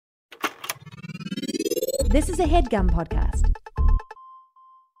This is a HeadGum podcast.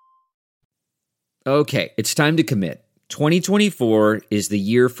 Okay, it's time to commit. 2024 is the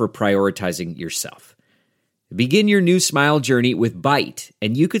year for prioritizing yourself. Begin your new smile journey with Byte,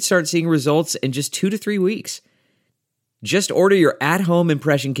 and you could start seeing results in just 2 to 3 weeks. Just order your at-home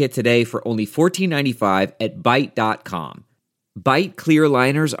impression kit today for only $14.95 at Byte.com. Byte clear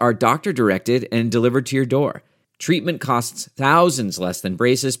liners are doctor-directed and delivered to your door. Treatment costs thousands less than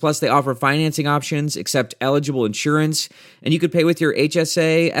braces, plus they offer financing options, accept eligible insurance, and you could pay with your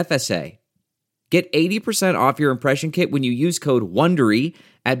HSA, FSA. Get 80% off your impression kit when you use code WONDERY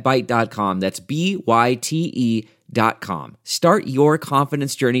at Byte.com. That's BYTE.com. Start your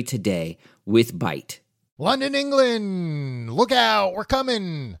confidence journey today with Byte. London, England, look out, we're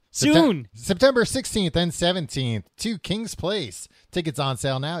coming. Soon. September 16th and 17th to King's Place. Tickets on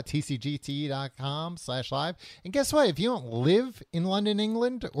sale now at tcgte.com/live. And guess what? If you don't live in London,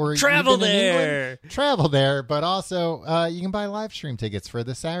 England, or travel even in there. England, travel there. But also, you can buy live stream tickets for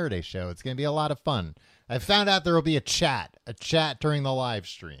the Saturday show. It's going to be a lot of fun. I found out there will be a chat during the live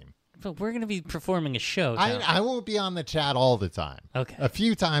stream. But we're going to be performing a show. I won't be on the chat all the time. Okay. A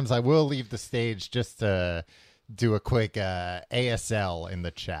few times I will leave the stage just to do a quick ASL in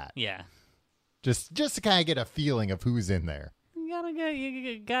the chat. Yeah. Just to kind of get a feeling of who's in there.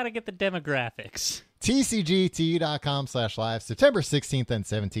 You gotta get the demographics. tcgte.com/live, September 16th and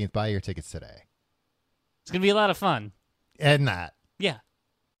 17th. Buy your tickets today. It's going to be a lot of fun. And that. Yeah.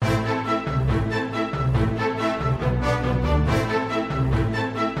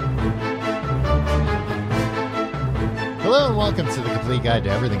 Hello and welcome to The Complete Guide to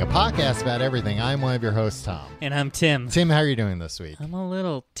Everything, a podcast about everything. I'm one of your hosts, Tom. And I'm Tim. Tim, how are you doing this week? I'm a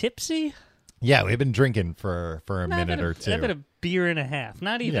little tipsy. Yeah, we've been drinking for a minute or two. I've had a beer and a half.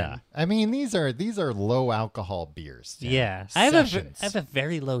 Not even. Yeah. I mean, these are low alcohol beers. Tim. Yeah. I have a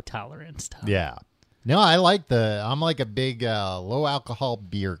very low tolerance, Tom. Yeah. No, I'm like a big low alcohol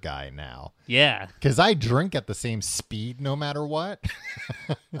beer guy now. Yeah. Because I drink at the same speed no matter what.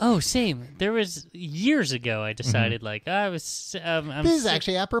 Oh, same. There was years ago I decided This is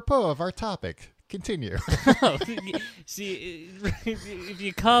actually apropos of our topic. Continue. See, if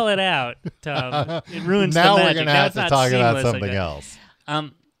you call it out, Tom, it ruins now the magic. We're going to have to talk about something else.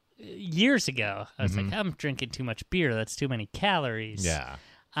 Years ago, I was like, I'm drinking too much beer. That's too many calories. Yeah.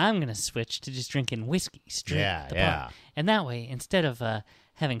 I'm going to switch to just drinking whiskey straight at the yeah. bar. And that way, instead of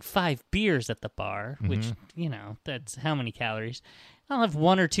having 5 beers at the bar, which, that's how many calories, I'll have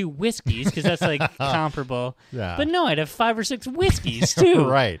 1 or 2 whiskeys because that's like comparable. Yeah. But no, I'd have 5 or 6 whiskeys too.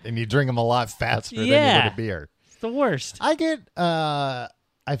 Right. And you drink them a lot faster than you would a beer. It's the worst. I get, I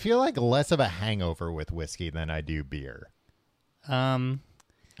feel like less of a hangover with whiskey than I do beer. I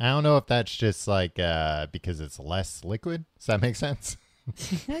don't know if that's just like because it's less liquid. Does that make sense?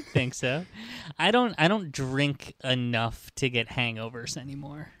 I think so. I don't drink enough to get hangovers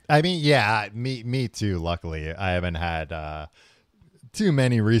anymore. I mean, yeah, me too. Luckily, I haven't had too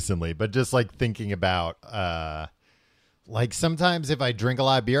many recently. But just like thinking about, like sometimes if I drink a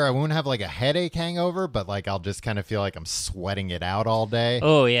lot of beer, I won't have like a headache hangover, but like I'll just kind of feel like I'm sweating it out all day.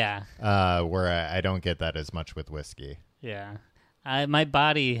 Oh yeah. Where I don't get that as much with whiskey. Yeah. My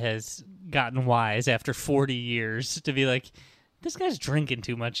body has gotten wise after 40 years to be like, this guy's drinking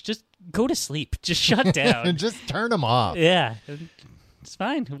too much. Just go to sleep. Just shut down. And just turn them off. Yeah. It's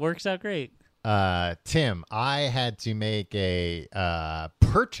fine. It works out great. Tim, I had to make a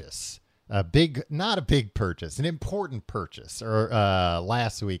purchase. Not a big purchase, an important purchase, or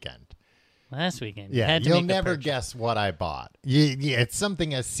last weekend. Last weekend. Yeah, you'll never guess what I bought. Yeah, it's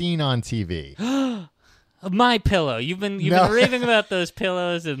something as seen on TV. My pillow. You've been raving about those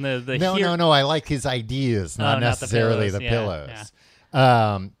pillows and the No. I like his ideas, not necessarily the pillows.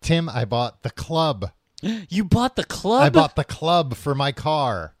 Yeah. Tim, I bought the club. You bought the club? I bought the club for my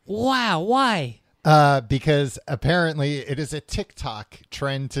car. Wow. Why? Because apparently it is a TikTok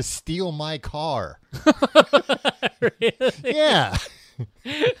trend to steal my car. Really? Yeah.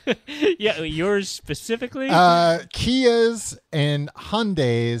 Yeah, yours specifically? Kias and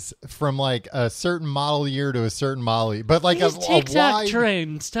Hyundais from like a certain model year to a certain model year. But like These TikTok wide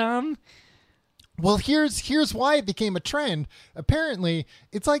trends, Tom. Well, here's why it became a trend. Apparently,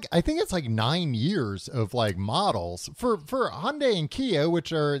 it's like I think it's like 9 years of like models for Hyundai and Kia,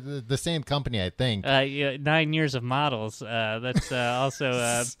 which are the same company, I think. 9 years of models. That's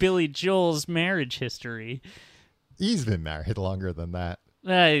also Billy Joel's marriage history. He's been married longer than that.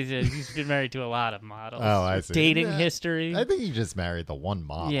 He's been married to a lot of models. Oh, I see. Dating history. I think he just married the one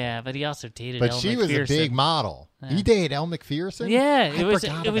model. Yeah, but he also dated But Elle she was McPherson. a big model. He dated Elle McPherson? Yeah, I it was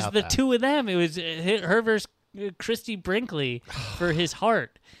forgot the about that. two of them. It was her versus Christy Brinkley for his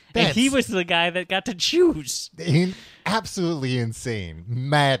heart. And he was the guy that got to choose. Absolutely insane.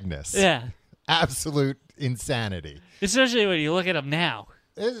 Madness. Yeah. Absolute insanity. Especially when you look at him now.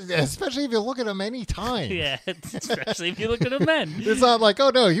 Especially if you look at him any time. Yeah, especially if you look at him then. It's not like, oh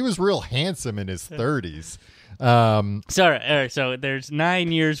no, he was real handsome in his 30s. Sorry, so there's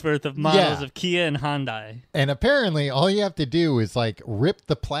 9 years worth of models of Kia and Hyundai. And apparently all you have to do is like rip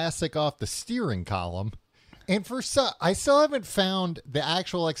the plastic off the steering column. And I still haven't found the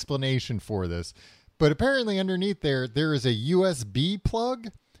actual explanation for this, but apparently underneath there is a USB plug.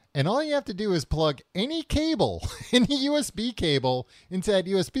 And all you have to do is plug any cable, any USB cable into that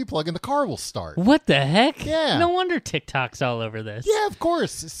USB plug and the car will start. What the heck? Yeah. No wonder TikTok's all over this. Yeah, of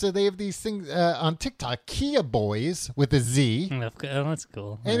course. So they have these things on TikTok, Kia Boys with a Z. Oh, that's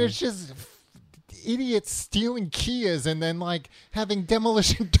cool. And it's just idiots stealing Kias and then like having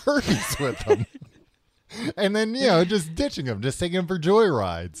demolition derbies with them. And then, just ditching them, just taking them for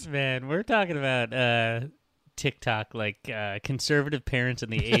joyrides. Man, we're talking about TikTok, like conservative parents in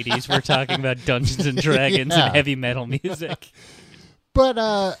the 80s. We're talking about Dungeons and Dragons and heavy metal music. But,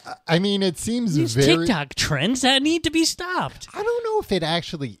 I mean, it seems These TikTok trends that need to be stopped. I don't know if it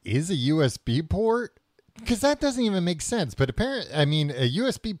actually is a USB port, because that doesn't even make sense. But apparently, I mean, a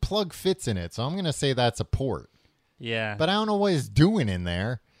USB plug fits in it, so I'm going to say that's a port. Yeah. But I don't know what it's doing in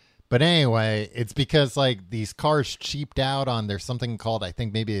there. But anyway, it's because like these cars cheaped out on there's something called, I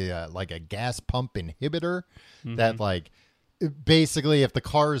think maybe like a gas pump inhibitor that like basically if the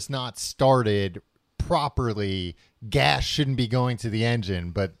car is not started properly, gas shouldn't be going to the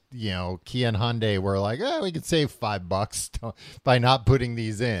engine. But, Kia and Hyundai were like, we could save $5 by not putting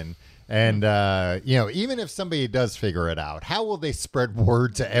these in. And, even if somebody does figure it out, how will they spread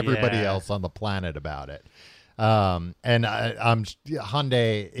word to everybody else on the planet about it? Hyundai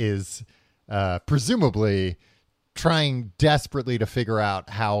is presumably trying desperately to figure out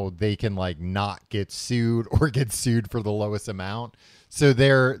how they can like not get sued or get sued for the lowest amount. So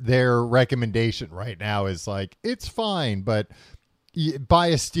their recommendation right now is like, it's fine, but buy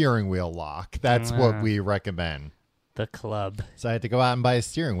a steering wheel lock. That's what we recommend. The club. So I had to go out and buy a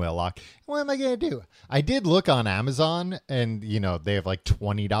steering wheel lock. What am I going to do? I did look on Amazon and, they have like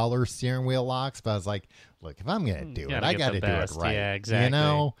 $20 steering wheel locks. But I was like, look, if I'm going to do it, I got to do it right. Yeah,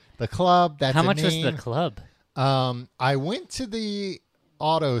 exactly. The club, that's How much was the club? I went to the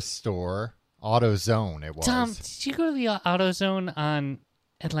auto store, AutoZone it was. Tom, did you go to the AutoZone on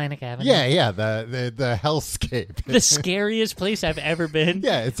Atlantic Avenue? Yeah, the hellscape. The scariest place I've ever been.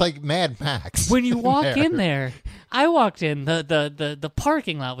 Yeah, it's like Mad Max. When you walk in there, I walked in, the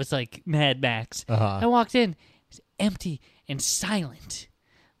parking lot was like Mad Max. I walked in, it was empty and silent.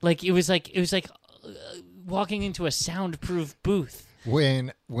 Like it was like walking into a soundproof booth.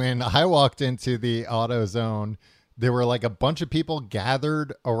 When I walked into the AutoZone, there were like a bunch of people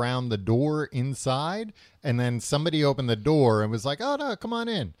gathered around the door inside, and then somebody opened the door and was like, "Oh no, come on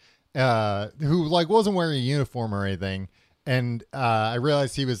in." Who like wasn't wearing a uniform or anything, and I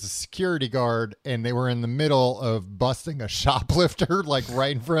realized he was a security guard, and they were in the middle of busting a shoplifter like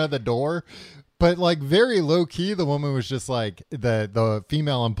right in front of the door. But like very low key, the woman was just like the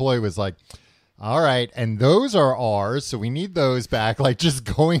female employee was like, all right, and those are ours, so we need those back. Like just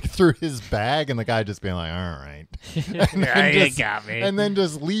going through his bag, and the guy just being like, all right. You got me. And then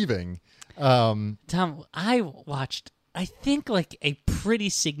just leaving. Tom, I watched, I think, like a pretty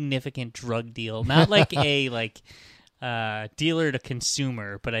significant drug deal. Not like a dealer to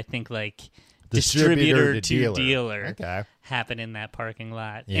consumer, but I think like distributor to dealer happen in that parking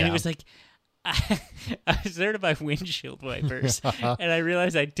lot. Yeah. And it was like, I was there to buy windshield wipers, and I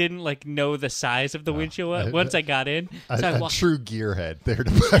realized I didn't know the size of the windshield once I got in. So a true gearhead there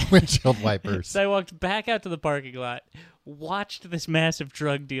to buy windshield wipers. So I walked back out to the parking lot, watched this massive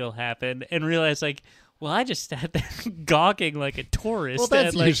drug deal happen, and realized well, I just sat there gawking like a tourist. Well,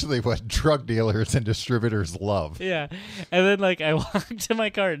 that's usually what drug dealers and distributors love. Yeah. And then I walked to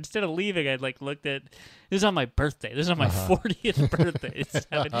my car. Instead of leaving, I looked at, this is on my birthday. This is on my 40th birthday.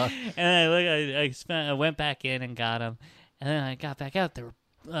 And I went back in and got them. And then I got back out. There were,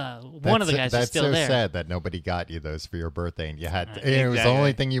 one of the guys was still there. That's so sad that nobody got you those for your birthday, and you had to, it was the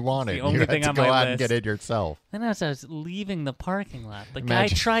only thing you wanted. The only you thing had to on go my out list. And get it yourself. Then as I was leaving the parking lot, the guy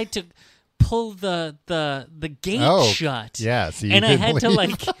tried to pull the gate shut. Yeah, so and I had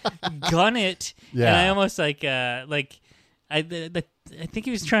leave. to gun it. Yeah. And I almost I think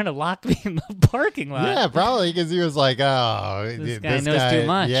he was trying to lock me in the parking lot. Yeah, probably because he was like, "Oh, this guy knows too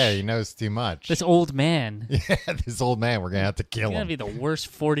much." Yeah, he knows too much. This old man. Yeah, this old man. We're gonna have to kill It's him. gonna be the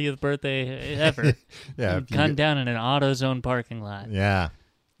worst 40th birthday ever. Yeah, gunned down in an AutoZone parking lot. Yeah.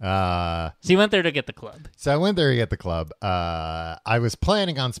 So you went there to get the club. So I went there to get the club. I was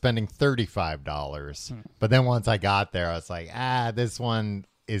planning on spending $35, but then once I got there, I was like, this one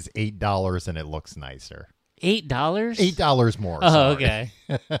is $8 and it looks nicer. $8? $8 more. Oh, sorry. okay.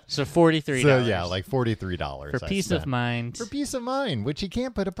 So $43. So yeah, like $43 for I peace of spent. mind. For peace of mind, which you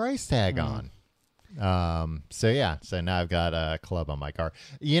can't put a price tag on. So now I've got a club on my car.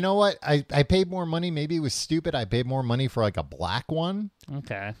 You know what? I paid more money. Maybe it was stupid. I paid more money for like a black one,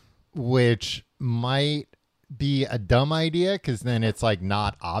 Okay. which might be a dumb idea because then it's like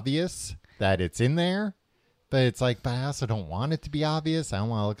not obvious that it's in there. But it's like, but I also don't want it to be obvious. I don't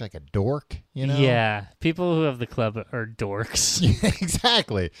want to look like a dork, you know? Yeah. People who have the club are dorks.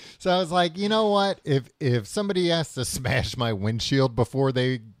 Exactly. So I was like, you know what? If somebody has to smash my windshield before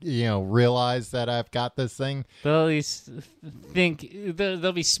they, realize that I've got this thing, They'll at least think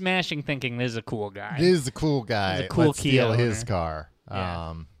they'll be smashing, thinking this is a cool guy. this is a cool guy. He's a cool Let's Kia steal owner. his car.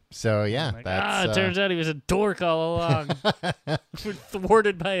 Yeah. So yeah, Like, that's it turns out he was a dork all along. We're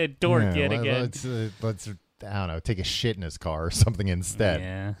thwarted by a dork yet again. Let's I don't know, take a shit in his car or something instead.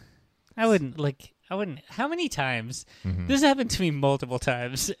 Yeah. I wouldn't. How many times? Mm-hmm. This happened to me multiple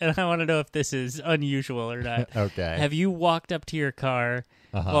times, and I want to know if this is unusual or not. Okay. Have you walked up to your car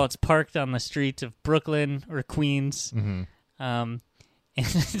while it's parked on the streets of Brooklyn or Queens, and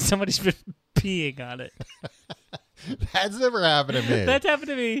somebody's been peeing on it? That's never happened to me. That's happened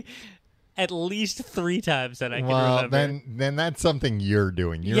to me at least 3 times that I can well, remember. then that's something you're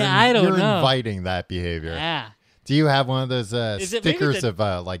doing. I don't you're know. inviting that behavior. Yeah. Do you have one of those Is it maybe stickers the-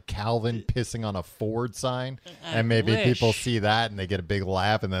 of like Calvin pissing on a Ford sign? I And maybe wish. people see that and they get a big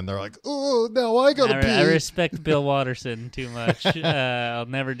laugh and then they're like, oh, no, I gotta pee. I respect Bill Watterson too much. I'll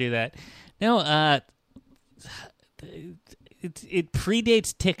never do that. No, it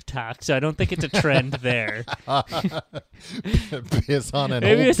predates TikTok, so I don't think it's a trend there. Piss on an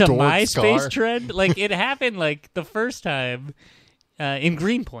Maybe old it's a dork's MySpace car. trend. Like it happened like the first time in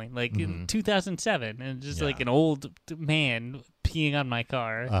Greenpoint, like in 2007, and just like Yeah. an old man peeing on my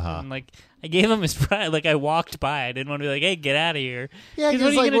car, Uh-huh. and like I gave him his prize. Like I walked by, I didn't want to be like, "Hey, get out of here." Yeah, 'Cause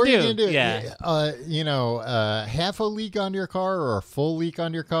because what are like, you what gonna are you gonna do? Yeah. Half a leak on your car or a full leak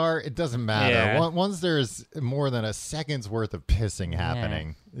on your car, it doesn't matter. Yeah. Once there's more than a second's worth of pissing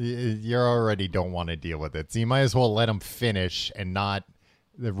happening, you already don't want to deal with it. So you might as well let them finish and not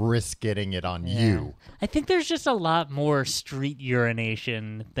risk getting it on you. I think there's just a lot more street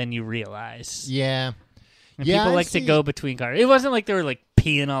urination than you realize. Yeah. And Yeah, people I like to see. go between cars. It wasn't like they were like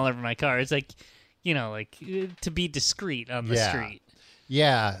peeing all over my car. It's like, to be discreet on the Yeah. street.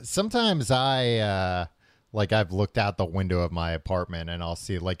 Yeah, sometimes I've looked out the window of my apartment and I'll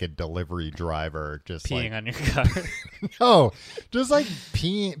see like a delivery driver just Peeing like on your car. no, just like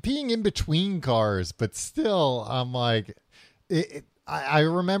peeing in between cars, but still, I'm like, I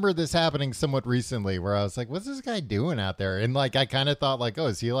remember this happening somewhat recently where I was like, what's this guy doing out there? And like, I kind of thought like, oh,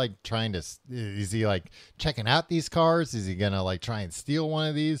 is he like is he like checking out these cars? Is he going to like try and steal one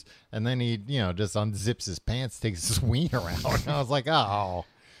of these? And then he, just unzips his pants, takes his wiener out. And I was like, oh,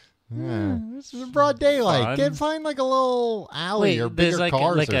 yeah. This is broad daylight. Fun. Find like a little alley or there's bigger like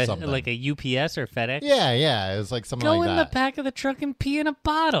cars like or a something. like a UPS or FedEx. Yeah. It was like something Go like in that. the back of the truck and pee in a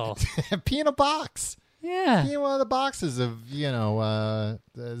bottle. Pee in a box. Yeah. Pee in one of the boxes of,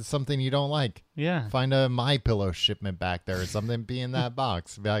 something you don't like. Yeah. Find a My Pillow shipment back there or something. Be in that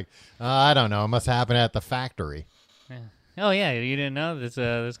box. Be like, I don't know. It must happen at the factory. Oh yeah, you didn't know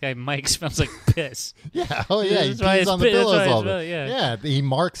this guy Mike smells like piss. Yeah. Oh yeah. He That's why pees his on the pi- that's why pillows his all the pillow- yeah. Yeah. He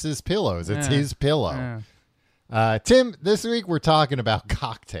marks his pillows. It's Yeah. his pillow. Yeah. Tim, this week we're talking about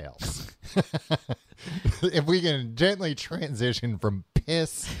cocktails. If we can gently transition from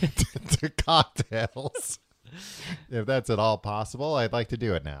piss to cocktails, if that's at all possible, I'd like to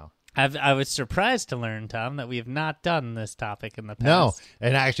do it now. I was surprised to learn, Tom, that we have not done this topic in the past. No,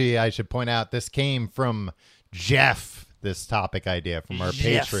 and actually, I should point out this came from Jeff. This topic idea from our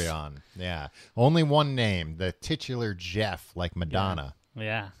Jeff. Patreon. Yeah, only one name, the titular Jeff, like Madonna,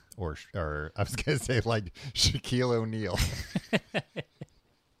 Yeah. or I was gonna say like Shaquille O'Neal.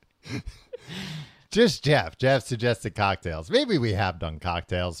 Just Jeff. Jeff suggested cocktails. Maybe we have done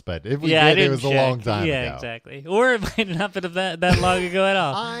cocktails, but if we I did, it didn't was a check. long time Yeah, ago. exactly. Or it might not have been that long ago at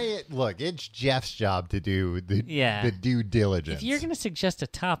all. Look, it's Jeff's job to do the due diligence. If you're going to suggest a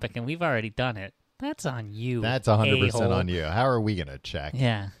topic and we've already done it, that's on you. That's 100% a-hole. on you. How are we going to check?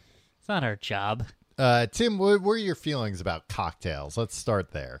 Yeah. It's not our job. Tim, what are your feelings about cocktails? Let's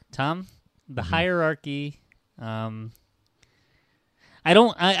start there. Tom, the Mm-hmm. hierarchy. I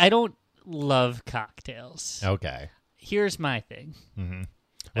don't love cocktails. Okay. Here's my thing.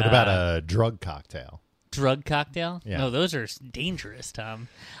 What about a drug cocktail? drug cocktail? Yeah. No, those are dangerous, Tom.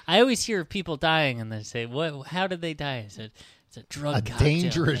 I always hear of people dying and they say, "What? How did they die?" I said, "It's a drug cocktail."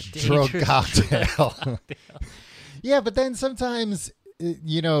 Dangerous drug cocktail. Yeah, but then sometimes,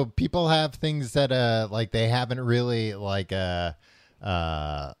 people have things that like they haven't really like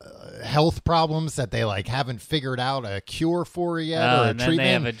health problems that they like haven't figured out a cure for yet or a and then treatment.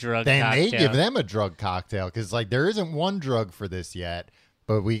 they have a drug then cocktail. they give them a drug cocktail because like there isn't one drug for this yet.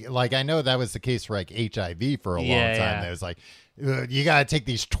 But I know that was the case for like HIV for a long time. Yeah. It was like, you got to take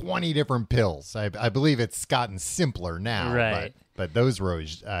these 20 different pills. I believe it's gotten simpler now. Right. But those were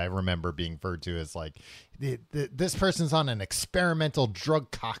always, I remember being referred to as like, this person's on an experimental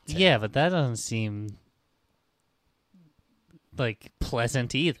drug cocktail. Yeah, but that doesn't seem like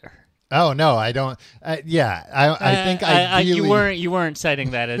pleasant either. Oh no, I don't. I think ideally you weren't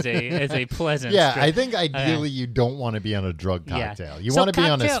citing that as a pleasant. Yeah, drug. I think ideally you don't want to be on a drug cocktail. You So want to be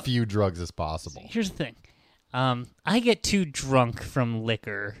on as cocktail- few drugs as possible. Here's the thing. I get too drunk from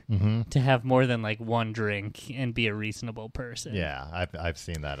liquor to have more than like one drink and be a reasonable person. Yeah, I've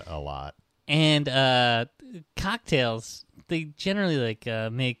seen that a lot. And cocktails, they generally like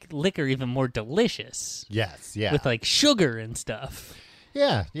make liquor even more delicious Yes, yeah, with like sugar and stuff.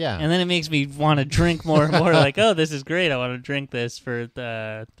 yeah. And then it makes me want to drink more and more. Like, oh, this is great. I want to drink this for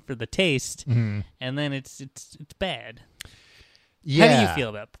the taste. Mm-hmm. And then it's bad. Yeah. How do you feel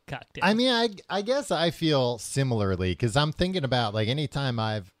about cocktails? I mean, I guess I feel similarly because I'm thinking about like anytime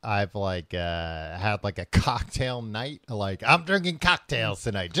I've like had like a cocktail night, like I'm drinking cocktails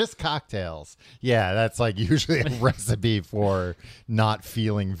tonight, just cocktails. Yeah, that's like usually a recipe for not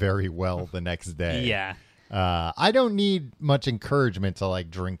feeling very well the next day. Yeah. I don't need much encouragement to like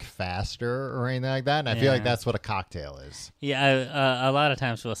drink faster or anything like that. And I feel like Yeah. that's what a cocktail is. Yeah, a lot of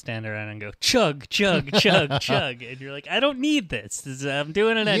times we'll stand around and go chug, chug, chug, chug, and you're like, I don't need this. I'm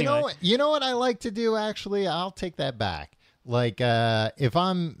doing it anyway. You know what I like to do, actually? I'll take that back. Like, if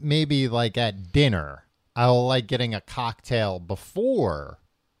I'm maybe like at dinner, I'll like getting a cocktail before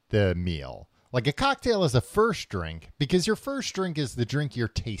the meal. Like a cocktail is a first drink because your first drink is the drink you're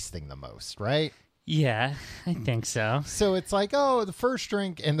tasting the most, right? Yeah, I think so. So it's like, oh, the first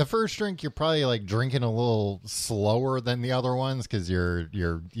drink you're probably like drinking a little slower than the other ones because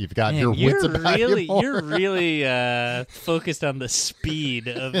you've got your wits about you more. You're really focused on the speed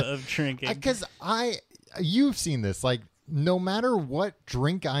of drinking. Because you've seen this, like no matter what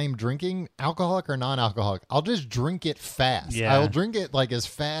drink I'm drinking, alcoholic or non-alcoholic, I'll just drink it fast. Yeah. I'll drink it like as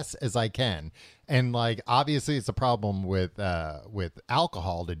fast as I can. And like obviously it's a problem with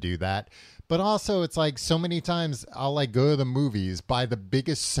alcohol to do that. But also it's like so many times I'll like go to the movies, buy the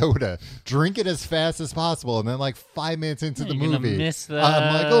biggest soda, drink it as fast as possible, and then like 5 minutes into the You're gonna movie, miss the-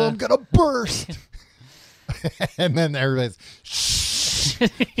 I'm like, oh, I'm gonna burst. And then everybody's shh.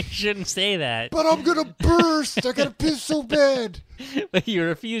 You shouldn't say that. But I'm gonna burst. I gotta piss so bad. But you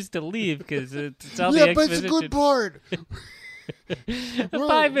refuse to leave because it's all Yeah, the but it's a exposition. good part.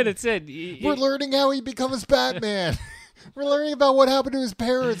 5 minutes in, We're learning how he becomes Batman. We're learning about what happened to his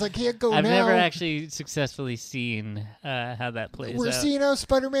parents. I can't go I've now. never actually successfully seen how that plays We're out. seeing how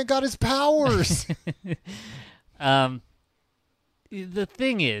Spider-Man got his powers. The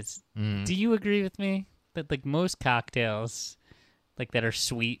thing is, do you agree with me that like most cocktails, like that are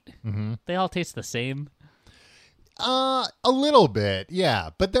sweet, they all taste the same? A little bit,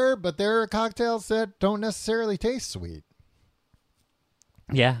 yeah. But there are cocktails that don't necessarily taste sweet.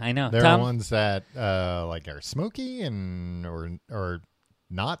 Yeah, I know. There Tom, are ones that like are smoky and or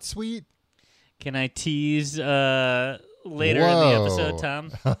not sweet. can I tease later in the Whoa. episode,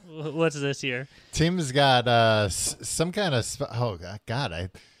 Tom? What's this here? Tim's got some kind of oh god, I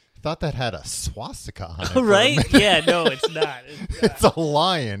thought that had a swastika on it. for a Right? minute. Yeah, no, it's not. It's a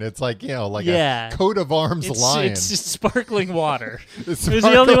lion. It's like, like Yeah. a coat of arms lion. It's just sparkling water. It's It was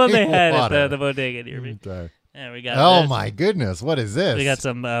the only one they sparkling had water. at the bodega near me. Okay. And we got Oh this. my goodness, what is this? We got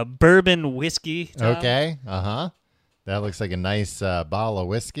some bourbon whiskey. Tom. Okay, that looks like a nice bottle of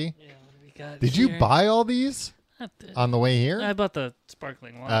whiskey. Yeah, what do we got Did you here? buy all these on the way here? I bought the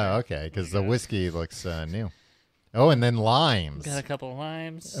sparkling water. Oh, okay, because the whiskey looks new. Oh, and then limes. Got a couple of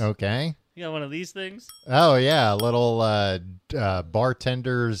limes. Okay. You got one of these things? Oh yeah, a little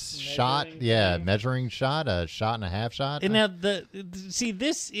bartender's shot. Measuring Yeah, thing. measuring shot, a shot and a half shot. And now see,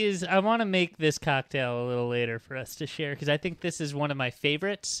 this is, I want to make this cocktail a little later for us to share because I think this is one of my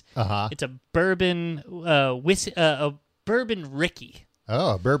favorites. Uh-huh. It's a bourbon a bourbon Ricky,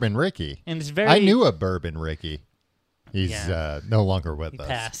 Oh, Bourbon Ricky. and it's very. I knew a Bourbon Ricky. He's Yeah. no longer with He us.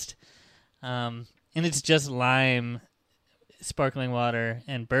 passed. And it's just lime, sparkling water,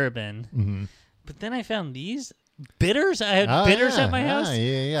 and bourbon. Mm-hmm. But then I found these bitters. I had Oh, bitters yeah, at my house.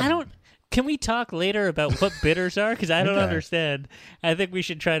 yeah. I don't. Can we talk later about what bitters are? Because I don't Okay. understand. I think we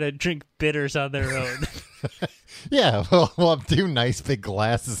should try to drink bitters on their own. Yeah, we'll have 2 nice big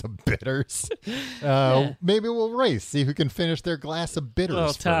glasses of bitters. Maybe we'll race, see who can finish their glass of bitters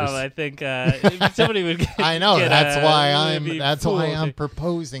Well, Tom, first. I think if somebody would. I know get, that's why would be that's why I'm fooled.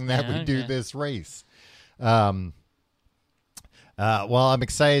 proposing that Yeah, we do okay. this race. Well, I'm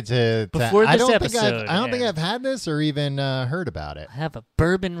excited to. Before I this don't episode, I don't think yeah. I've had this or even heard about it. Have a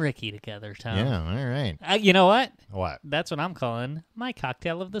bourbon Ricky together, Tom. Yeah, all right. You know what? What? That's what I'm calling my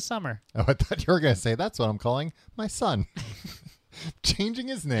cocktail of the summer. Oh, I thought you were going to say that's what I'm calling my son. Changing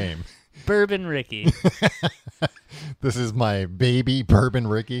his name. Bourbon Ricky. This is my baby Bourbon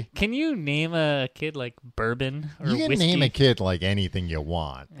Ricky. Can you name a kid like Bourbon or You can whiskey? name a kid like anything you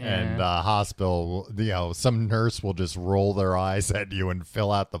want, and hospital, some nurse will just roll their eyes at you and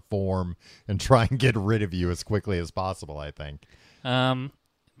fill out the form and try and get rid of you as quickly as possible. I think.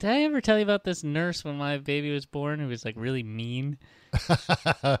 Did I ever tell you about this nurse when my baby was born who was like really mean?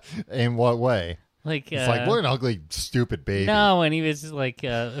 In what way? Like, It's like, what an ugly, stupid baby. no, when he was like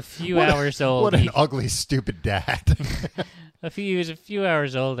a few What a- hours old. What an he ugly, stupid dad. he was a few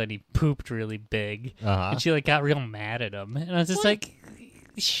hours old and he pooped really big, Uh-huh. and she like got real mad at him, and I was just like,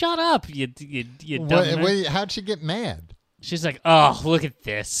 "Shut up, you dumb." How'd she get mad? She's like, "Oh, look at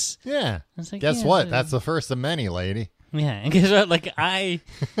this." Yeah. I was like, Guess yeah, what? That's the first of many, lady. Yeah, and guess what? Like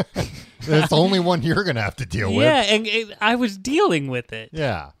That's the only one you're going to have to deal with. yeah, and I was dealing with it.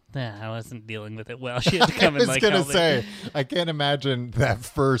 Yeah. Nah, I wasn't dealing with it well. She had to come I and was like gonna help me. say, I can't imagine that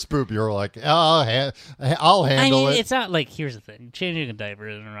first poop. You were like, oh, I'll I handle mean, it. it's not like, here's the thing: changing a diaper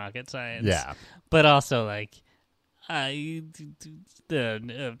isn't rocket science. Yeah. but also like,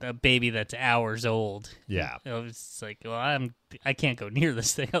 a baby that's hours old. Yeah. It's like, well, I can't go near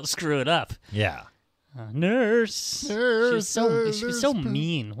this thing. I'll screw it up. Yeah. Nurse. She was Nurse, so nurse.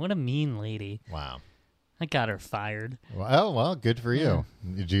 mean. What a mean lady. Wow. I got her fired. Well, good for you.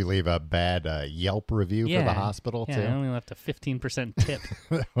 Did you leave a bad Yelp review for the hospital yeah, I too? only left a 15% tip.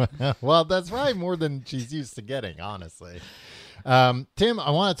 Well, that's probably more than she's used to getting, honestly. Tim,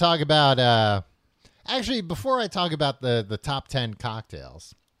 I want to talk about. Actually, before I talk about the top 10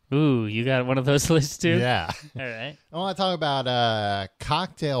 cocktails, Ooh, you got one of those lists too? yeah, All right. I want to talk about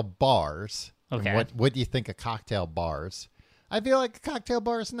cocktail bars. And Okay. What do you think of cocktail bars? I feel like a cocktail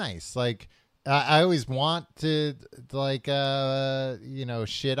bar is nice. Like I always want to like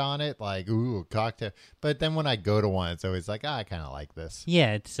shit on it, like ooh cocktail. But then when I go to one, it's always like I kind of like this.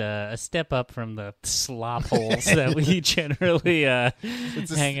 Yeah, it's a step up from the slop holes that we generally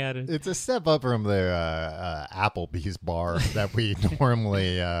hang out in. It's a step up from the Applebee's bar that we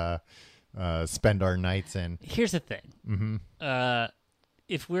normally spend our nights in. Here's the thing. Mm-hmm.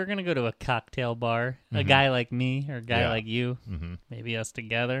 If we're going to go to a cocktail bar, a guy like me or a guy Yeah. like you, maybe us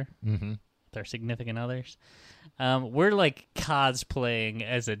together with our significant others, we're like cosplaying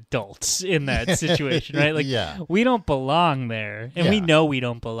as adults in that situation, right? Like, Yeah. we don't belong there, and we Yeah. know we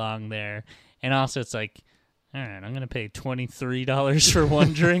don't belong there. And also, it's like, all right, I'm going to pay $23 for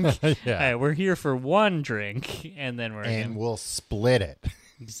one drink. Yeah. All right, we're here for one drink, and then we're And gonna- we'll split it.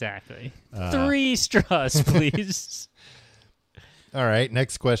 exactly 3 straws, please. All right,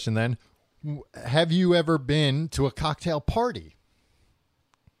 next question then. Have you ever been to a cocktail party?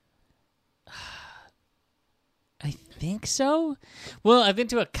 I think so. Well, I've been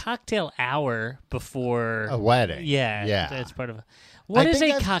to a cocktail hour before. A wedding. Yeah, Yeah. that's part of it. What is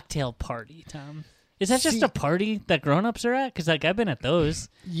think a I've- cocktail party, Tom? Is that just See- a party that grown-ups are at? Because like I've been at those.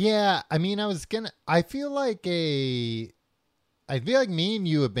 Yeah, I mean, I feel like me and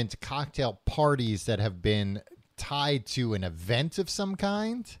you have been to cocktail parties that have been tied to an event of some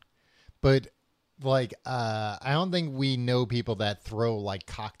kind, but like I don't think we know people that throw like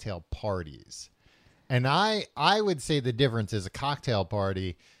cocktail parties. And I would say the difference is a cocktail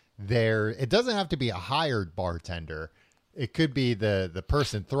party it doesn't have to be a hired bartender. It could be the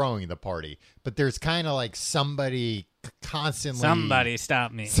person throwing the party, but there's kind of like somebody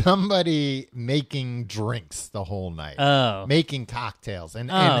constantly somebody making drinks the whole night. Oh. Making cocktails and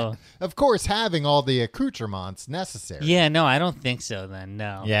of course having all the accoutrements necessary. Yeah, no, I don't think so. Then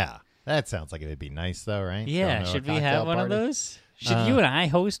no. Yeah. That sounds like it'd be nice though, right? Yeah, Going to a should we cocktail have one of party? those? Should you and I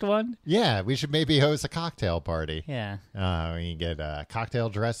host one? Yeah, we should maybe host a cocktail party. Yeah. We get cocktail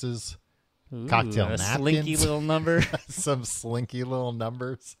dresses, Ooh, cocktail a napkins. slinky little number. some slinky little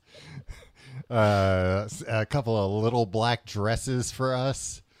numbers, a couple of little black dresses for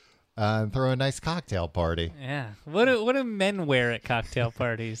us, and throw a nice cocktail party. Yeah. What do men wear at cocktail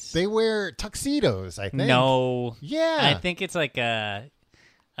parties? They wear tuxedos, I think. No. Yeah. I think it's like a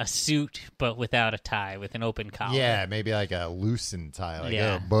a suit, but without a tie, with an open collar. Yeah, maybe like a loosened tie. Like,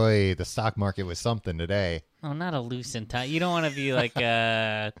 Yeah. oh boy, the stock market was something today. Oh, not a loosened tie. You don't want to be like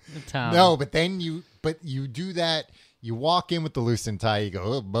Tom. No, but then you do that. You walk in with the loosened tie. You go,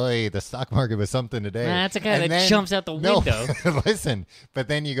 oh boy, the stock market was something today. Nah, that's a guy And that then- jumps out the No, window. listen, but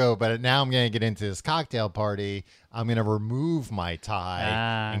then you go, but now I'm going to get into this cocktail party. I'm going to remove my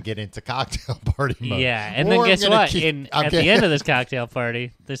tie and get into cocktail party mode. Yeah, and Or then I'm guess gonna what? keep- At the end of this cocktail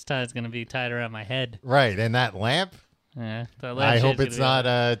party, this tie is going to be tied around my head. Right, and that lamp, Yeah, the I lampshade hope is it's gonna not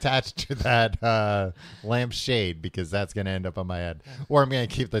be- attached to that lamp shade because that's going to end up on my head. Or I'm going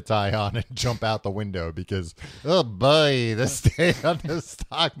to keep the tie on and jump out the window because, oh boy, the state on the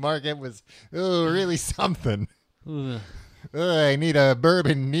stock market was really something. Ugh. I need a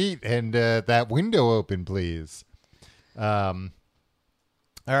bourbon neat and that window open, please. All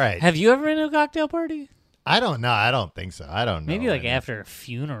right. Have you ever been to a cocktail party? I don't know. I don't think so. I don't know. Maybe like any. after a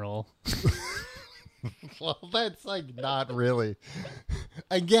funeral. Well, that's like not really.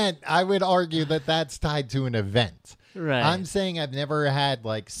 Again, I would argue that that's tied to an event. Right. I'm saying I've never had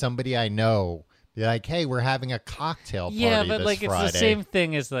like somebody I know be like, "Hey, we're having a cocktail party Yeah, but this like Friday." it's the same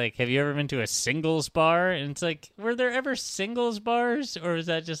thing as like, have you ever been to a singles bar? And it's like, were there ever singles bars, or is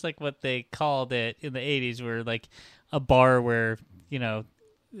that just like what they called it in the '80s, where like a bar where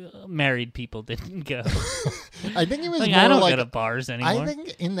married people didn't go? I think it was Like, more I don't like go to bars anymore. I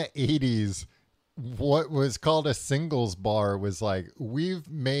think in the 80s, what was called a singles bar was like, we've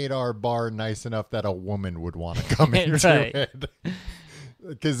made our bar nice enough that a woman would want to come into Right. it.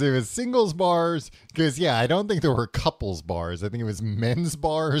 Because it was singles bars. Because, yeah, I don't think there were couples bars. I think it was men's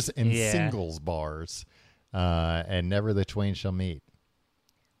bars and Yeah. singles bars. And never the twain shall meet.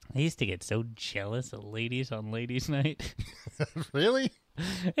 I used to get so jealous of ladies on ladies' night. Really?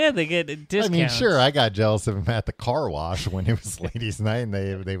 Yeah, they get discounts. I mean, sure, I got jealous of them at the car wash when it was ladies' night and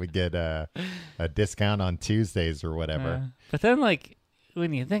they would get a discount on Tuesdays or whatever. But then, like,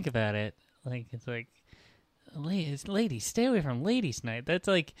 when you think about it, like, it's like, ladies, stay away from ladies' night. That's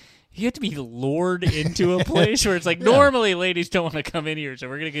like, you have to be lured into a place where it's like, normally ladies don't want to come in here, so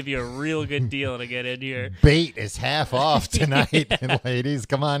we're going to give you a real good deal to get in here. Bait is half off tonight, and ladies,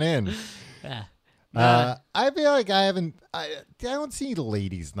 come on in. I feel like I don't see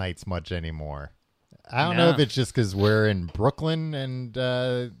ladies' nights much anymore. I don't know No. if it's just because we're in Brooklyn and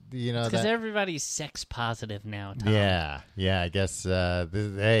Because that. everybody's sex positive now, Tom. Yeah. I guess.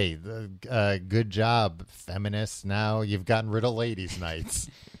 Good job, feminists. Now you've gotten rid of ladies' nights.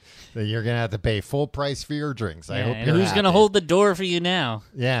 So you're gonna have to pay full price for your drinks. I Yeah, hope and you're who's going to happy. hold the door for you now?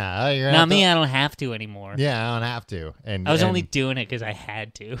 Yeah, you're gonna Not have me, to- I don't have to anymore. Yeah, I don't have to. And I was and- only doing it because I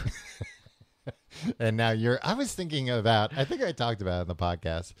had to. And now I was thinking about, I think I talked about it in the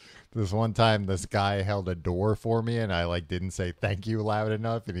podcast. This one time, this guy held a door for me and I like didn't say thank you loud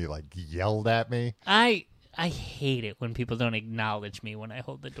enough and he like yelled at me. I hate it when people don't acknowledge me when I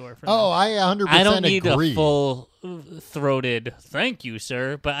hold the door for them. Oh, I 100% I don't need agree. a full-throated "thank you,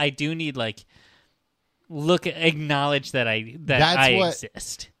 sir," but I do need like acknowledge that I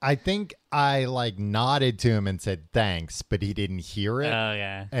exist. I think I like nodded to him and said thanks, but he didn't hear it. Oh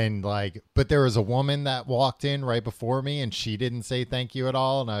yeah, And like, but there was a woman that walked in right before me and she didn't say thank you at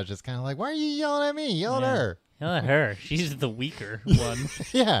all. And I was just kind of like, why are you yelling at me? Yell at her. yell at her. She's the weaker one.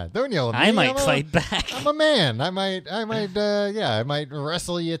 Yeah, don't yell at me. I might I'm a- fight back, I'm a man. I might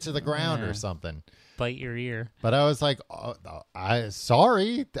wrestle you to the ground or something. bite your ear. But I was like,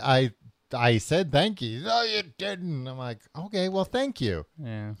 sorry. I said thank you. No, you didn't. I'm like, okay, well, thank you.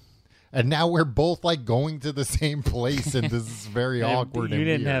 Yeah, And now we're both like going to the same place, and this is very awkward. You and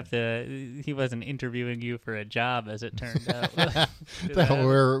didn't weird. have to. He wasn't interviewing you for a job, as it turned out.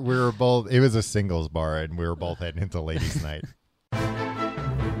 No, we were both. It was a singles bar, and we were both heading into ladies' night.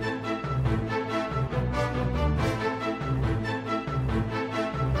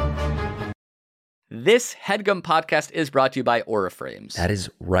 This HeadGum podcast is brought to you by Auraframes. That is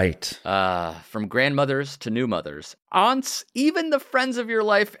right. From grandmothers to new mothers, aunts, even the friends of your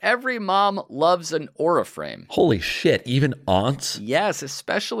life, every mom loves an Auraframe. Holy shit, even aunts? Yes,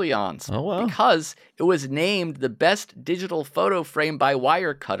 especially aunts. Oh, wow. Because it was named the best digital photo frame by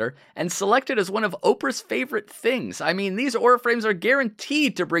Wirecutter and selected as one of Oprah's favorite things. I mean, these Auraframes are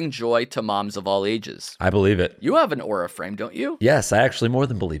guaranteed to bring joy to moms of all ages. I believe it. You have an Auraframe, don't you? Yes, I actually more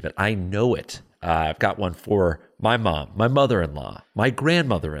than believe it. I know it. I've got one for my mom, my mother-in-law, my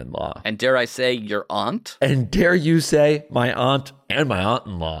grandmother-in-law, And dare I say, your aunt? and dare you say my aunt and my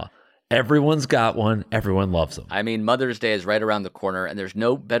aunt-in-law. Everyone's got one. Everyone loves them. I mean, Mother's Day is right around the corner, and there's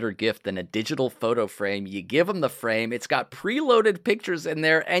no better gift than a digital photo frame. You give them the frame, it's got preloaded pictures in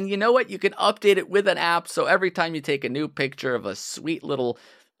there, and you know what? You can update it with an app, so every time you take a new picture of a sweet little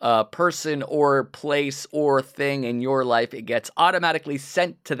person or place or thing in your life, it gets automatically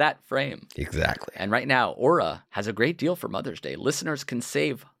sent to that frame. Exactly. And right now, Aura has a great deal for Mother's Day. Listeners can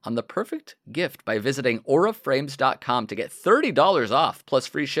save on the perfect gift by visiting auraframes.com to get $30 off plus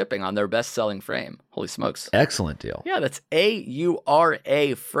free shipping on their best-selling frame. Holy smokes. Excellent deal. Yeah, that's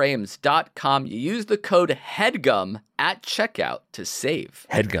auraframes.com. You use the code HEADGUM at checkout to save.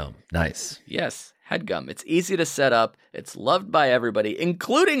 Headgum. Nice. Yes, HEADGUM. It's easy to set up. It's loved by everybody,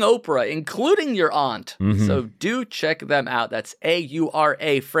 including Oprah, including your aunt. So do check them out. That's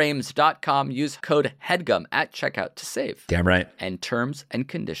auraframes.com. Use code HEADGUM at checkout to save. Damn right. And terms and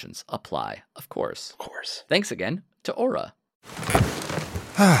conditions apply, of course. Of course. Thanks again to Aura.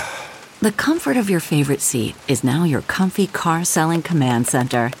 The comfort of your favorite seat is now your comfy car selling command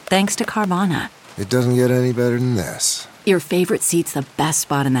center, thanks to Carvana. It doesn't get any better than this. Your favorite seat's the best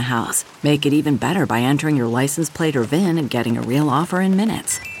spot in the house. Make it even better by entering your license plate or VIN and getting a real offer in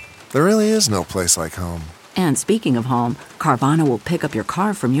minutes. There really is no place like home. And speaking of home, Carvana will pick up your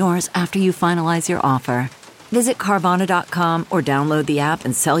car from yours after you finalize your offer. Visit Carvana.com or download the app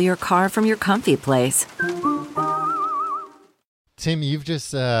and sell your car from your comfy place. Tim, you've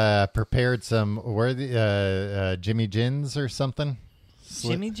just prepared some Jimmy Gins or something?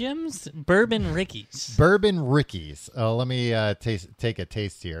 Jimmy Jim's? Bourbon Rickies. Bourbon Rickies. Let me take a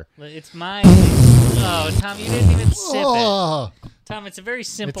taste here. It's my... Oh, Tom, you didn't even sip Oh, it. Tom, it's a very it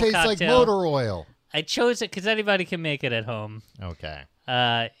simple tastes cocktail. like motor oil. I chose it because anybody can make it at home. Okay.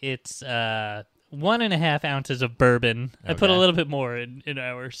 It's 1.5 ounces of bourbon. I put a Okay. little bit more in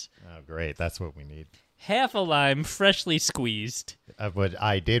ours. Oh, great. That's what we need. Half a lime, freshly squeezed. But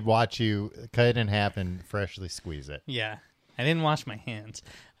I did watch you cut it in half and freshly squeeze it. Yeah. I didn't wash my hands.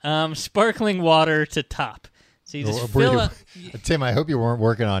 Sparkling water to top. So you just Were fill you- up... Tim, I hope you weren't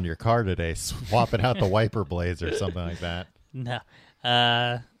working on your car today, swapping out the wiper blades or something like that. No.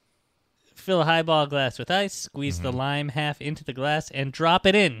 Fill a highball glass with ice, squeeze the lime half into the glass, and drop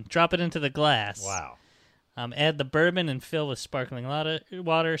it in. Drop it into the glass. Wow. Add the bourbon and fill with sparkling water.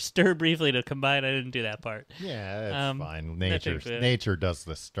 Stir briefly to combine. I didn't do that part. Yeah, that's fine. Nature think that- nature does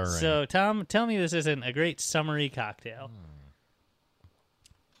the stirring. So, Tom, tell me this isn't a great summery cocktail.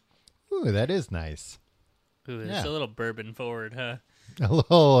 Ooh, that is nice. Ooh, it's Yeah. a little bourbon forward, huh? A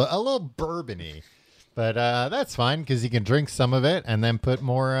little bourbony. But that's fine because you can drink some of it and then put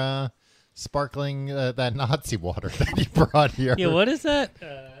more sparkling that Nazi water that you brought here. Yeah, what is that?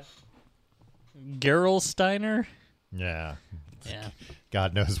 Gerolsteiner? Yeah. Yeah.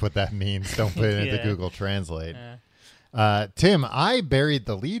 God knows what that means. Don't put it into Yeah. Google Translate. Tim, I buried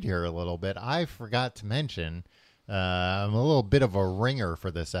the lead here a little bit. I forgot to mention I'm a little bit of a ringer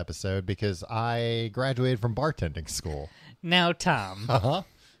for this episode because I graduated from bartending school. Now, Tom, Uh-huh.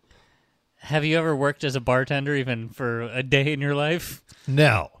 have you ever worked as a bartender even for a day in your life?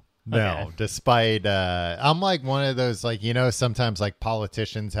 No. Okay. Despite I'm like one of those, like, sometimes like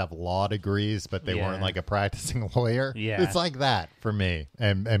politicians have law degrees, but they weren't Yeah. like a practicing lawyer. Yeah. It's like that for me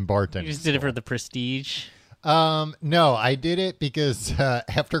and bartending. You just did it for the prestige? No, I did it because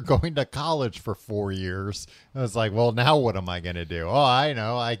after going to college for 4 years, I was like, well, now what am I going to do? Oh, I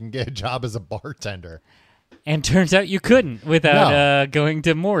know. I can get a job as a bartender. And turns out you couldn't without going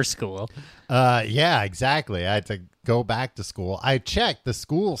to more school. Yeah, exactly. I had to go back to school. I checked. The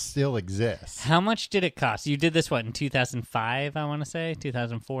school still exists. How much did it cost? You did this, in 2005, I want to say?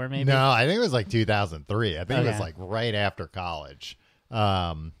 2004, maybe? No, I think it was like 2003. I think it was Okay. like right after college.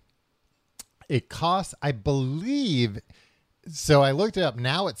 It costs, I believe. So I looked it up.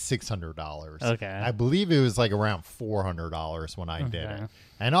 Now it's $600. Okay. I believe it was like around $400 when I did Okay. it.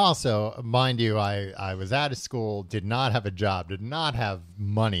 And also, mind you, I was out of school, did not have a job, did not have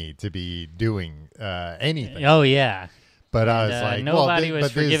money to be doing anything. Oh, yeah. But I was like, well, nobody was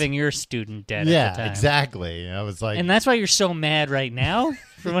but this- forgiving your student debt at Yeah, the time. exactly. I was like, And that's why you're so mad right now,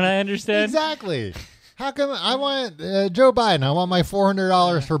 from what I understand? exactly. How come I want Joe Biden? I want my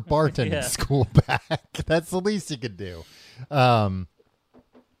 $400 for bartending Yeah. school back. That's the least you could do.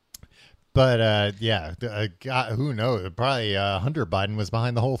 But God, who knows? Probably Hunter Biden was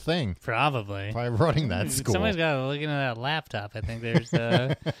behind the whole thing. Probably. Probably running that school. Somebody's got to look into that laptop. I think there's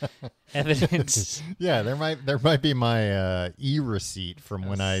evidence. Yeah, there might be my e-receipt from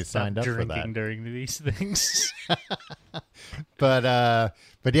when I Stop signed up for drinking that. during these things. But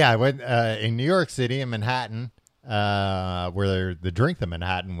yeah, I went in New York City in Manhattan, where the drink the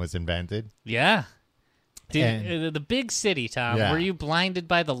Manhattan was invented. Yeah. Dude, And- the big city, Tom. Yeah. Were you blinded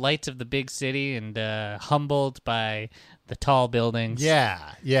by the lights of the big city and humbled by the tall buildings?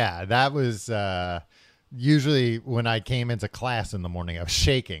 Yeah, that was usually when I came into class in the morning, I was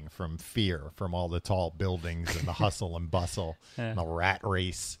shaking from fear from all the tall buildings and the hustle and bustle and the rat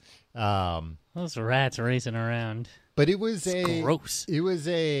race. Those rats racing around. But it was gross. It was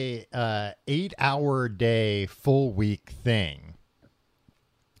a 8-hour day, full week thing.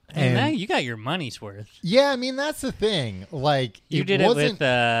 And now you got your money's worth. Yeah, I mean that's the thing. Like you did it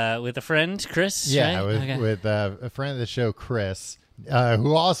with a friend, Chris. Yeah, right? with a friend of the show, Chris,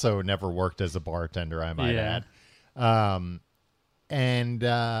 who also never worked as a bartender. I might add.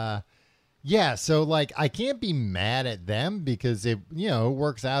 Yeah, so like I can't be mad at them because it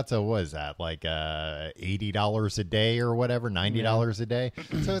works out to what is that like $80 a day or whatever, $90 a day.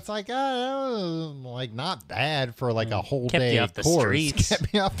 So it's like like not bad for like a whole Kept day you off the course. streets.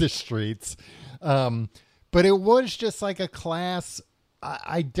 Kept me off the streets. But it was just like a class.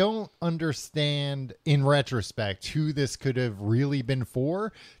 I don't understand in retrospect who this could have really been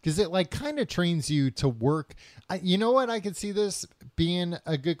for, because it like kind of trains you to work. You know what? I could see this being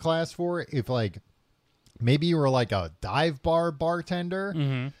a good class for if like maybe you were like a dive bar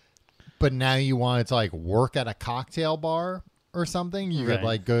bartender, but now you wanted to like work at a cocktail bar or something. You could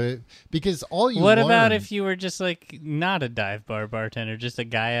like go, because all you What learn, about if you were just like not a dive bar bartender, just a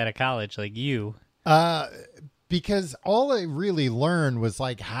guy out of college like you? Because all I really learned was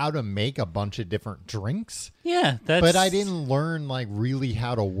like how to make a bunch of different drinks. Yeah, but I didn't learn like really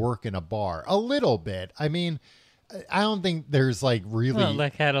how to work in a bar. A little bit. I mean, I don't think there's like really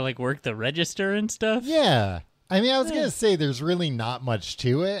like how to like work the register and stuff. Yeah. I mean, I was gonna say there's really not much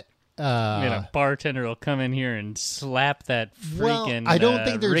to it. A bartender will come in here and slap that freaking I don't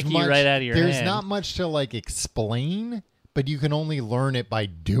think there's Ricky much, right out of your There's hand. not much to like explain, but you can only learn it by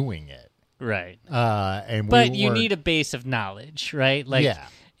doing it. Right. But you need a base of knowledge, right? Like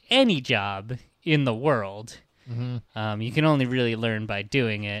any job in the world, you can only really learn by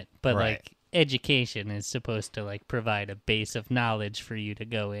doing it. But like education is supposed to like provide a base of knowledge for you to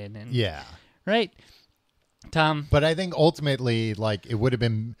go in and right, Tom. But I think ultimately, like it would have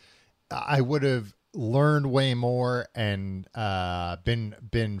been, I would have learned way more and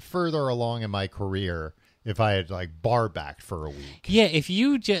been further along in my career if I had like bar backed for a week. Yeah, if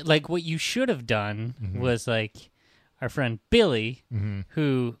you just like what you should have done was like our friend Billy,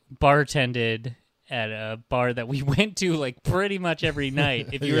 who bartended at a bar that we went to like pretty much every night.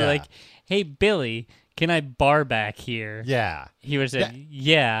 If you were like, "Hey Billy, can I bar back here?" Yeah, he would have said,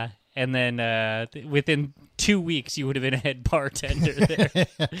 "Yeah," and then within 2 weeks you would have been a head bartender there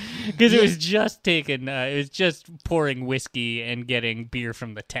because it was just it was just pouring whiskey and getting beer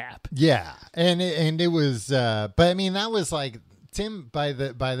from the tap. Yeah, and it was, but I mean that was like Tim. By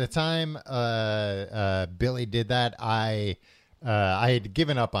the time Billy did that, I had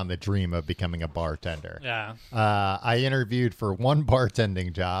given up on the dream of becoming a bartender. Yeah, I interviewed for one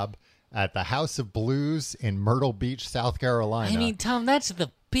bartending job at the House of Blues in Myrtle Beach, South Carolina. I mean, Tom, that's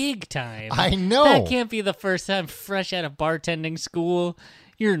the big time. I know. That can't be the first time fresh out of bartending school.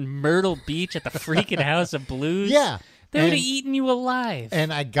 You're in Myrtle Beach at the freaking House of Blues. Yeah. They would have eaten you alive.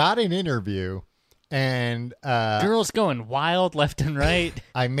 And I got an interview, and girls going wild left and right.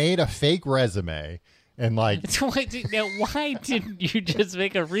 I made a fake resume. And like, why didn't you just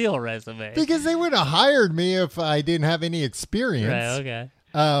make a real resume? Because they would have hired me if I didn't have any experience. Right,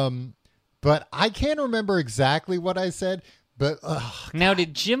 okay. But I can't remember exactly what I said. But now,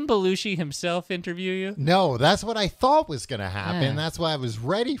 did Jim Belushi himself interview you? No, that's what I thought was going to happen. That's what I was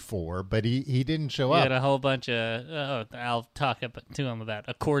ready for, but he didn't show up. He had a whole bunch of. I'll talk to him about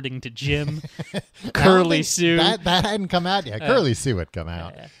according to Jim. Curly Sue. That hadn't come out yet. Curly Sue had come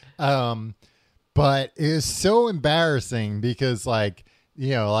out. But it was so embarrassing because like.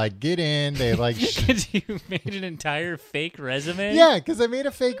 Get in. They like. Because you made an entire fake resume. Yeah, because I made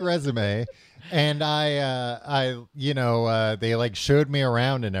a fake resume, and they like showed me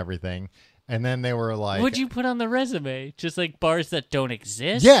around and everything, and then they were like, "What'd you put on the resume? Just like bars that don't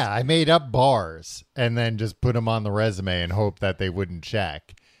exist?" Yeah, I made up bars and then just put them on the resume and hope that they wouldn't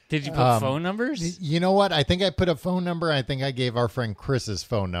check. Did you put phone numbers? You know what? I think I put a phone number. I think I gave our friend Chris's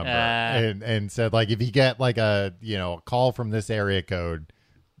phone number and said like, if you get like a call from this area code,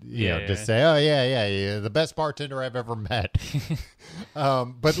 just say, oh yeah, the best bartender I've ever met.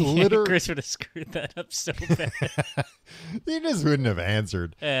 But literally, Chris would have screwed that up so bad. He just wouldn't have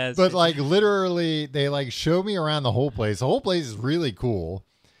answered. But like literally, they like show me around the whole place. The whole place is really cool.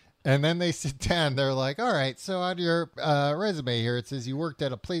 And then they sit down. They're like, all right, so on your resume here, it says you worked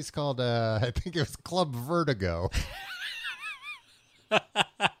at a place called, I think it was Club Vertigo.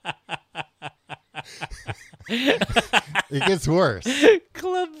 It gets worse.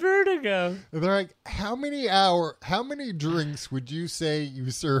 Club Vertigo. They're like, how many drinks would you say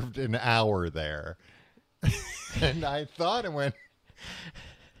you served an hour there? And I thought it went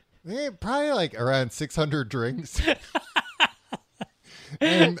probably like around 600 drinks.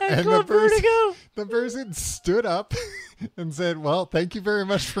 and the person stood up and said, well, thank you very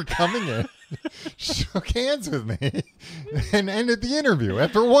much for coming in. Shook hands with me and ended the interview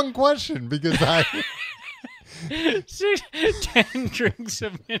after one question because I 10 drinks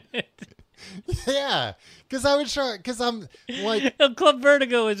a minute. Yeah, because I was trying, because I'm like, Club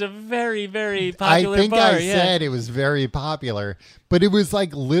Vertigo is a very, very popular I think bar. I said it was very popular, but it was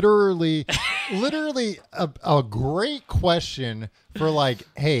like literally a great question for like,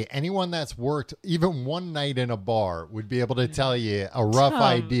 hey, anyone that's worked even one night in a bar would be able to tell you a rough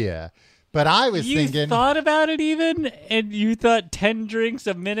idea. But I was thinking, you thought about it even, and you thought 10 drinks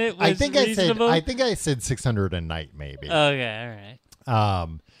a minute was reasonable? I think I said 600 a night, maybe. Okay, all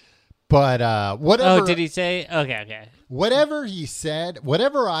right. But whatever. Oh, did he say? Okay. Whatever he said,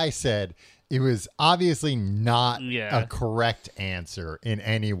 whatever I said, it was obviously not Yeah. a correct answer in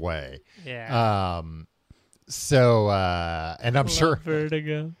any way. Yeah. So, and I'm sure.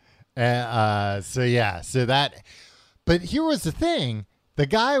 Vertigo. So that. But here was the thing. The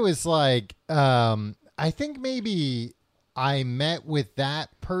guy was like, I think maybe I met with that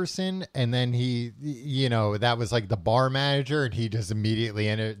person, and then he, that was like the bar manager, and he just immediately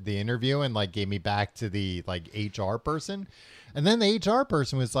entered the interview and like gave me back to the like HR person. And then the HR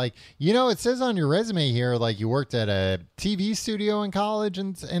person was like, it says on your resume here, like you worked at a TV studio in college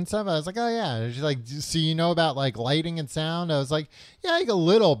and stuff. I was like, oh yeah. And she's like, so you know about like lighting and sound? I was like, yeah, like a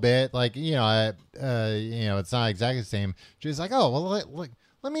little bit. Like, it's not exactly the same. She's like, oh, well,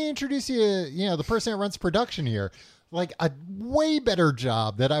 let me introduce you, the person that runs production here. Like a way better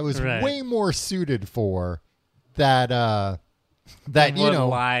job that I was way more suited for. Why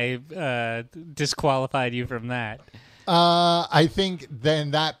disqualified you from that? I think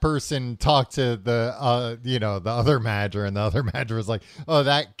then that person talked to the other manager, and the other manager was like, "Oh,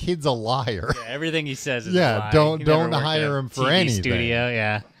 that kid's a liar." Yeah, everything he says is yeah. a lie. Don't He never worked hire at a him for TV anything.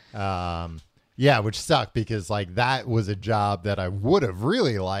 Studio, yeah. Yeah, which sucked because like that was a job that I would have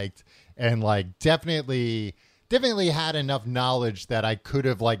really liked, and like definitely had enough knowledge that I could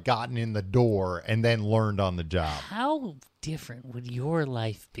have like gotten in the door and then learned on the job. How different would your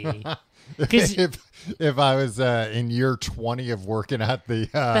life be? Because if I was in year 20 of working at the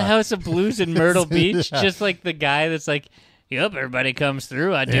House of Blues in Myrtle Beach, Yeah. just like the guy that's like, yep, everybody comes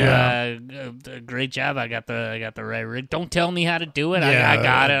through. I do a great job. I got the right rig. Don't tell me how to do it. I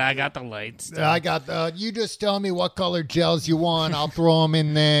got it. I got the lights. I got you just tell me what color gels you want. I'll throw them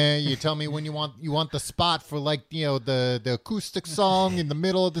in there. You tell me when you want the spot for like, the acoustic song in the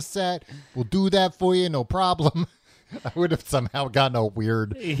middle of the set. We'll do that for you. No problem. I would have somehow gotten a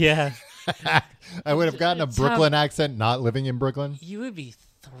weird. Yeah. I would have gotten a Brooklyn accent not living in Brooklyn. You would be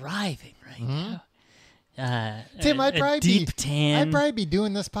thriving right Mm-hmm. now. Tim, I'd probably deep tan. I'd probably be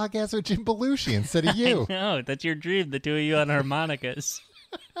doing this podcast with Jim Belushi instead of you. No, that's your dream. The two of you on harmonicas.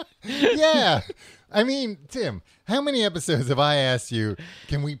 Yeah. I mean, Tim, how many episodes have I asked you,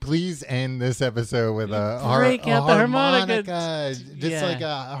 can we please end this episode with a Break out the harmonica? Just Yeah. like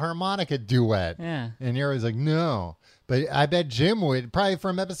a harmonica duet. Yeah. And you're always like, no. But I bet Jim would, probably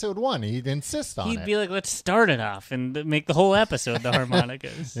from episode 1, he'd insist on He'd it. be like, let's start it off and make the whole episode the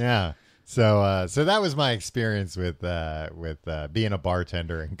harmonicas. Yeah. So that was my experience with being a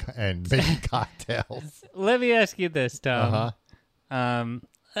bartender and making cocktails. Let me ask you this, Tom. Uh-huh.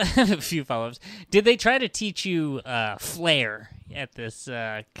 A few follow-ups. Did they try to teach you flair at this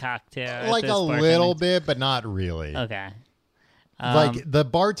cocktail? Like a little bit, but not really. Okay. Like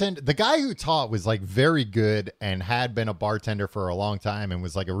the guy who taught was like very good and had been a bartender for a long time and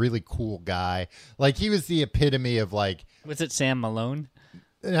was like a really cool guy. Like he was the epitome of like, Was it Sam Malone?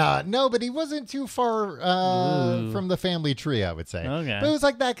 no, but he wasn't too far from the family tree, I would say. Okay. But it was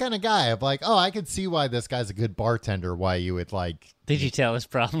like that kind of guy of like, oh, I could see why this guy's a good bartender, why you would like. Did you tell his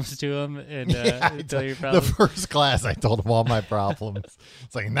problems to him and I tell your the problems? first class, I told him all my problems.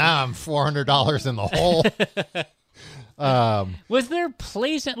 It's like, now I'm $400 in the hole. Was there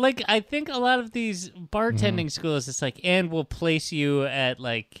placement? Like, I think a lot of these bartending schools, it's like, and we'll place you at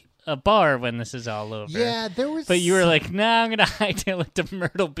like a bar when this is all over. Yeah, there was. But you were like, nah, I'm going to hightail it to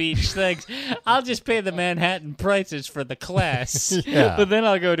Myrtle Beach. Thanks. I'll just pay the Manhattan prices for the class. Yeah. But then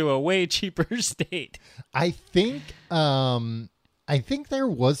I'll go to a way cheaper state. I think there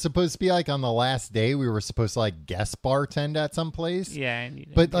was supposed to be like on the last day we were supposed to like guest bartend at some place. Yeah.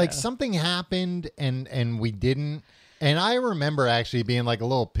 But like something happened and we didn't. And I remember actually being like a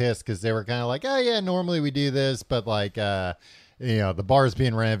little pissed because they were kind of like, oh yeah, normally we do this, but like the bar's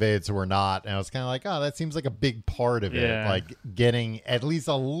being renovated, so we're not. And I was kind of like, oh, that seems like a big part of it. Yeah. Like getting at least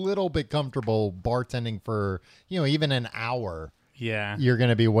a little bit comfortable bartending for, even an hour. Yeah. You're going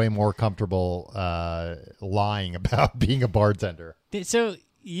to be way more comfortable lying about being a bartender. So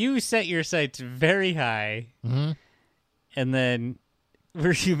you set your sights very high, and then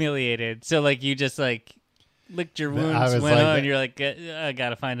were humiliated. So like you just like licked your wounds, went on, and you're like, I got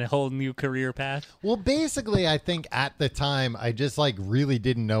to find a whole new career path. Well, basically, I think at the time I just like really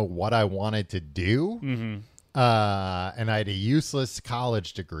didn't know what I wanted to do, and I had a useless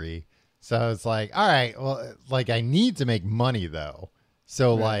college degree. So I was like, all right, well, like I need to make money though.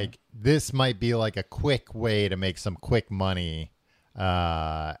 So like this might be like a quick way to make some quick money.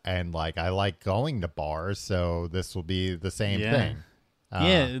 And like I like going to bars, so this will be the same thing.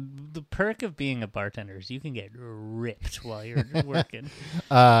 The perk of being a bartender is you can get ripped while you're working.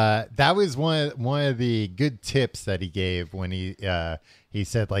 That was one of the good tips that he gave when he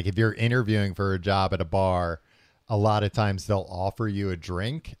said, like, if you're interviewing for a job at a bar, a lot of times they'll offer you a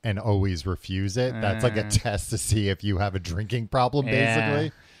drink and always refuse it. That's like a test to see if you have a drinking problem,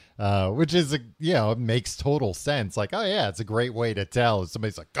 basically. Which is, it makes total sense. Like, oh, yeah, it's a great way to tell. If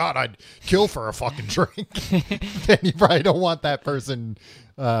somebody's like, God, I'd kill for a fucking drink. Then you probably don't want that person.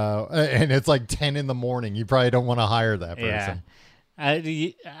 And it's like 10 in the morning. You probably don't want to hire that person.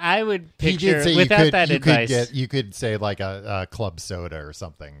 I would picture, without that advice. You could say like a club soda or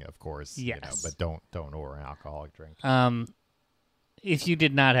something, of course. Yes. But don't order an alcoholic drink. If you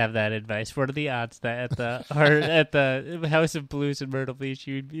did not have that advice, what are the odds that at the House of Blues in Myrtle Beach,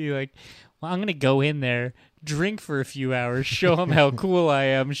 you'd be like, well, I'm going to go in there, drink for a few hours, show them how cool I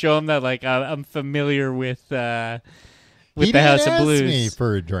am, show them that like I'm familiar with the House of Blues. He didn't ask me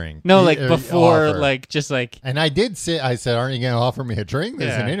for a drink. No, like before, offer. like just like. And I did say, I said, aren't you going to offer me a drink?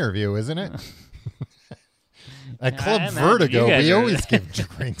 There's an interview, isn't it? At Club Vertigo, we always give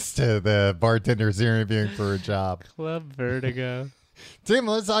drinks to the bartenders interviewing for a job. Club Vertigo. Tim,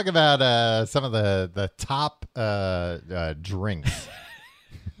 let's talk about some of the top drinks.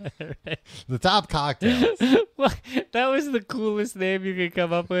 Right. The top cocktails. Well, that was the coolest name you could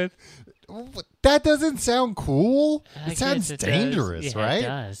come up with. That doesn't sound cool. I It sounds guess dangerous, right? It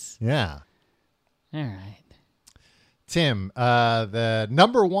does. Yeah. All right. Tim, the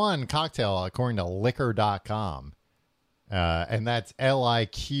number one cocktail according to liquor.com, and that's LIQOUR.com,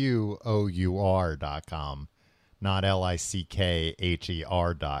 not LICKHER.com.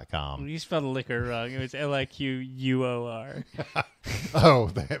 You spelled liquor wrong. It was LIQUOR.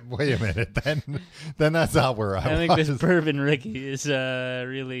 Oh, wait a minute. Then that's not where I think was. this Bourbon Ricky is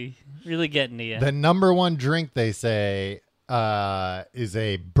really getting to you. The number one drink, they say, is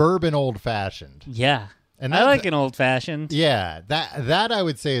a bourbon old fashioned. Yeah. And I like an old fashioned. Yeah, that I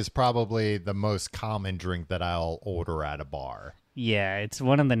would say is probably the most common drink that I'll order at a bar. Yeah, it's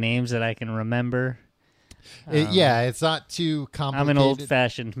one of the names that I can remember. It's not too complicated. I'm an old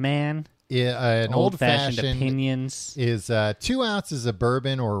fashioned man. An old fashioned opinions is 2 ounces of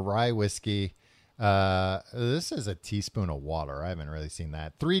bourbon or rye whiskey. This is a teaspoon of water. I haven't really seen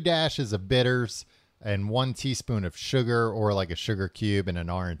that. 3 dashes of bitters and 1 teaspoon of sugar or like a sugar cube and an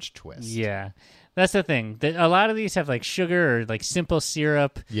orange twist. Yeah. That's the thing. A lot of these have like sugar or like simple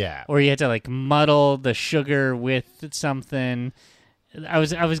syrup. Yeah. Or you have to like muddle the sugar with something. I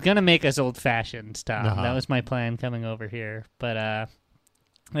was gonna make us old fashioned, Tom. Uh-huh. That was my plan coming over here, but I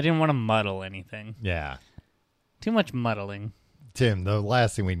didn't want to muddle anything. Yeah. Too much muddling. Tim, the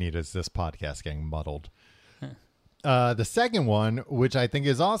last thing we need is this podcast getting muddled. The second one, which I think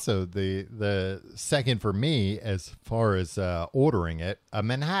is also the second for me as far as ordering it, a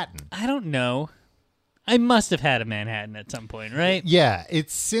Manhattan. I don't know. I must have had a Manhattan at some point, right? Yeah,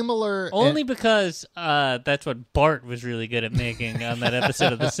 it's similar. Only because that's what Bart was really good at making on that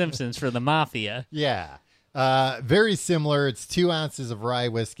episode of The Simpsons for the Mafia. Yeah. Very similar. It's 2 ounces of rye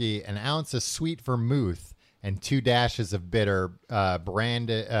whiskey, an ounce of sweet vermouth, and 2 dashes of bitter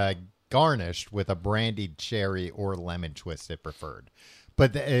garnished with a brandied cherry or lemon twist if preferred.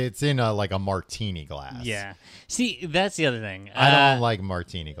 But it's in like a martini glass. Yeah. See, that's the other thing. I don't like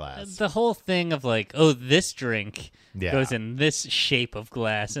martini glass. The whole thing of like, oh, this drink Yeah. goes in this shape of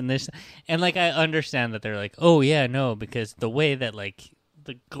glass and this, and like I understand that they're like, oh yeah, no, because the way that like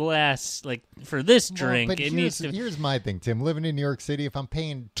the glass, like for this drink, but it needs to. Here's my thing, Tim. Living in New York City, if I'm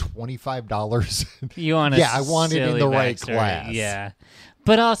paying $25, You want I want it in the right backstory. glass. Yeah,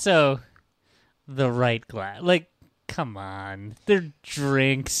 but also the right glass. Like, come on, they're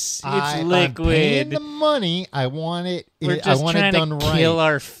drinks. It's I'm paying liquid. the money. I want it. We're I just want trying it done to right. kill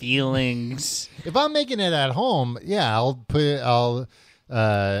our feelings. If I'm making it at home, yeah, I'll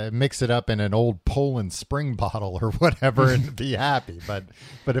mix it up in an old Poland Spring bottle or whatever and be happy. But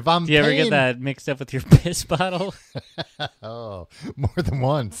if I'm Do you ever get that mixed up with your piss bottle? Oh, more than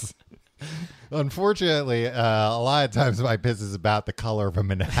once. Unfortunately, a lot of times my piss is about the color of a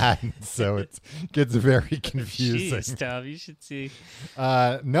Manhattan, so it gets very confusing. Jeez, Tom, you should see.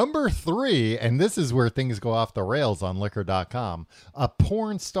 Number 3, and this is where things go off the rails on liquor.com, a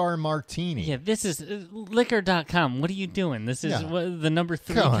porn star martini. Yeah, this is liquor.com. What are you doing? This is the number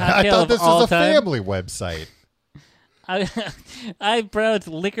 3 Come on, cocktail I thought of this all was a time. family website. I browse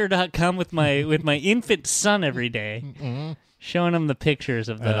liquor.com with my infant son every day, showing him the pictures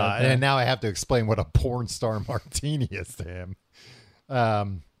of the. And now I have to explain what a porn star martini is to him.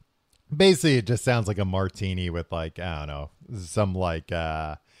 Basically, it just sounds like a martini with like, I don't know, some like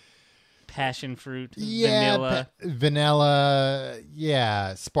passion fruit, vanilla,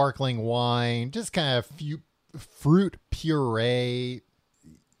 sparkling wine, just kind of fruit puree.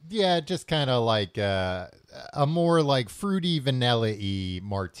 Yeah, just kind of like a more like fruity vanilla-y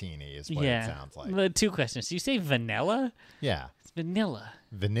martini is what it sounds like. The 2 questions. You say vanilla? Yeah. It's vanilla.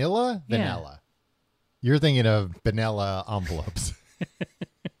 Vanilla? Yeah. Vanilla. You're thinking of vanilla envelopes.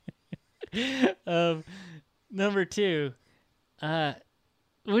 Number 2,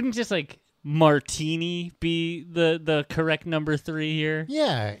 wouldn't just like martini be the correct number 3 here?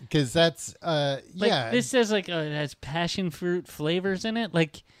 Yeah, because that's This says like it has passion fruit flavors in it.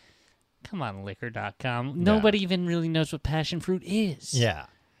 Like, come on, liquor.com. Nobody even really knows what passion fruit is. Yeah.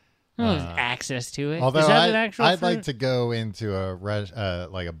 No one has access to it. Although is that an actual I'd fruit? like to go into a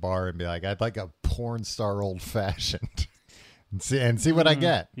like a bar and be like, I'd like a porn star old fashioned, and see what I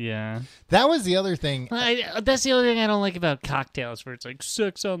get. Yeah. That was the other thing. That's the other thing I don't like about cocktails, where it's like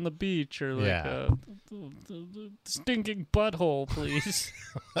sex on the beach or like stinking butthole, please.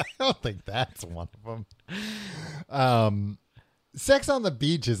 I don't think that's one of them. Sex on the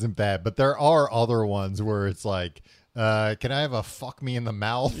beach isn't bad, but there are other ones where it's like, can I have a fuck me in the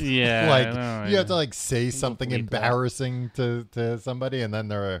mouth? Yeah, like I know, you have to like say something bleep that. embarrassing to somebody, and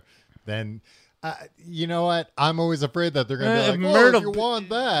then you know what? I'm always afraid that they're gonna be like, Myrtle if you want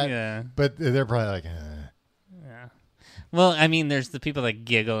that, Yeah. but they're probably like, Well, I mean, there's the people that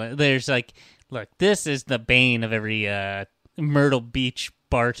giggle. There's like, look, this is the bane of every Myrtle Beach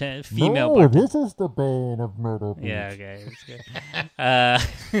female bartender. this is the bane of Myrtle Beach. Yeah, okay. That's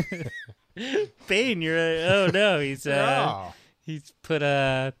good. Bane, you're oh no, he's put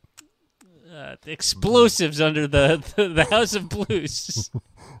explosives under the House of Blues.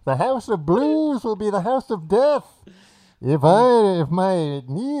 The House of Blues will be the House of Death if my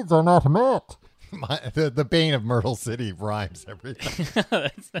needs are not met. The bane of Myrtle City rhymes everything.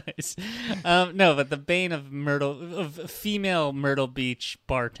 That's nice. No, but the bane of female Myrtle Beach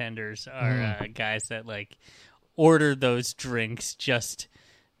bartenders are guys that like order those drinks just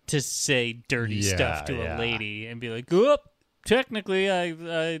to say dirty stuff to a lady and be like, "Oh, technically,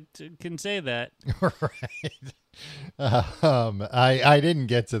 I can say that." Right. I didn't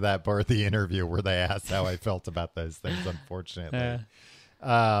get to that part of the interview where they asked how I felt about those things, unfortunately.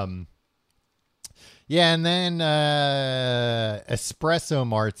 Yeah, and then espresso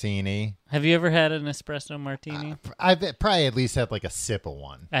martini. Have you ever had an espresso martini? I've probably at least had like a sip of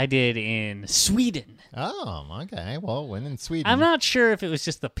one. I did in Sweden. Oh, okay. Well, when in Sweden. I'm not sure if it was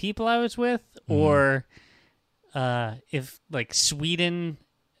just the people I was with or if like Sweden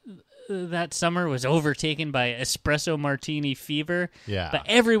that summer was overtaken by espresso martini fever. Yeah. But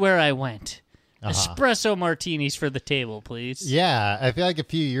everywhere I went, espresso martinis for the table, please. Yeah, I feel like a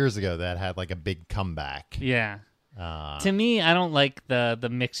few years ago that had like a big comeback. Yeah. To me, I don't like the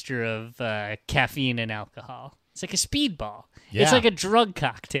mixture of caffeine and alcohol. It's like a speedball. Yeah. It's like a drug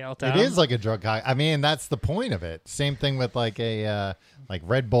cocktail, Tom. It is like a drug cocktail. I mean, that's the point of it. Same thing with like a like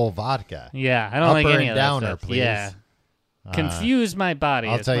Red Bull vodka. Yeah, I don't Upper like any and of that downer, stuff. please. Yeah. Confuse my body.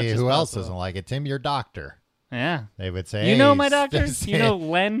 I'll as tell much you as who else possible. doesn't like it. Tim, your doctor. Yeah. They would say, You know "Hey, my doctor? stay- You know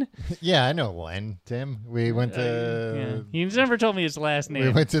Len? Yeah, I know Len. Tim, we went Yeah. to He's never told me his last name. we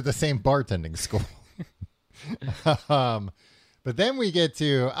went to the same bartending school. But then we get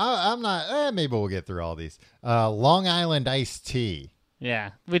to I'm not. Maybe we'll get through all these. Long Island iced tea. Yeah,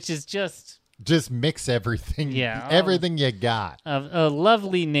 which is just Just mix everything. Yeah, everything you got. a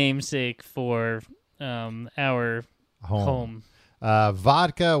lovely namesake for our home.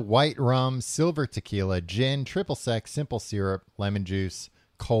 Vodka, white rum, silver tequila, gin, triple sec, simple syrup, lemon juice,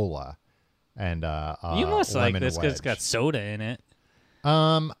 cola, and You must like lemon this because it's wedge. got soda in it.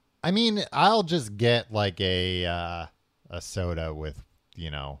 I mean, I'll just get like a soda with,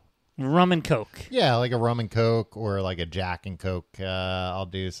 Rum and Coke. yeah, like a rum and Coke or like a Jack and Coke. I'll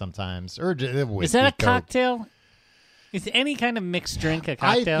do sometimes. Or Is that a cocktail? Is any kind of mixed drink a I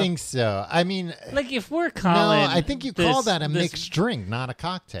cocktail? think so. I mean, Like if we're no, calling, I think you call that a mixed drink, not a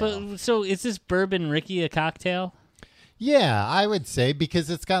cocktail. But so is this Bourbon Ricky a cocktail? Yeah, I would say because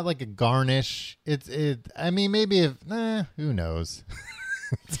it's got like a garnish. I mean, maybe if who knows?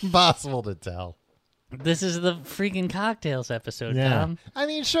 It's impossible to tell. This is the freaking cocktails episode, Yeah, Tom. I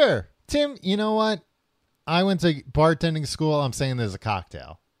mean, sure, Tim. You know what? I went to bartending school. I'm saying there's a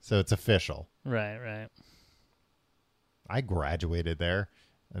cocktail, so it's official. Right. I graduated there.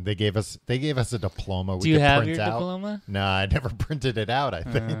 And they gave us a diploma. Do you have your diploma? No, I never printed it out. I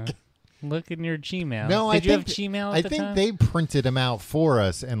think. Look in your Gmail. No, Did I you think have Gmail at I the think time? they printed them out for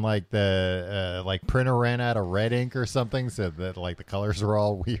us, and like the printer ran out of red ink or something, so that like the colors were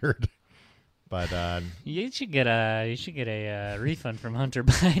all weird. But You should get a refund from Hunter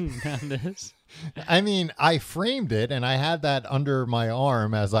Biden on this. I mean, I framed it, and I had that under my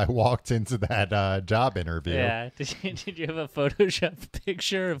arm as I walked into that job interview. Yeah. Did you have a Photoshop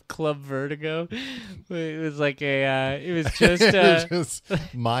picture of Club Vertigo? It was like it was just It was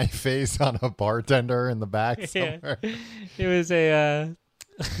just my face on a bartender in the back yeah. somewhere. It was a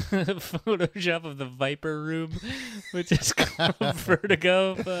Photoshop of the Viper Room, which is Club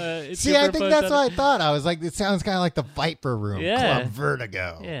Vertigo. See, I think that's what I thought. I was like, it sounds kind of like the Viper Room, Yeah. Club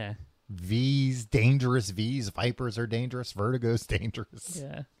Vertigo. Yeah. V's, dangerous V's. Vipers are dangerous. Vertigo's dangerous.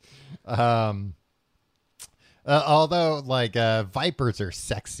 Yeah. Although, like, Vipers are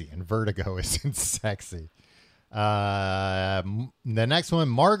sexy and Vertigo isn't sexy. The next one,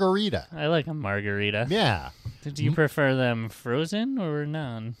 Margarita. I like a margarita. Yeah. Do you prefer them frozen or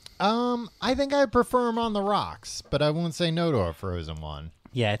none? I think I prefer them on the rocks, but I won't say no to a frozen one.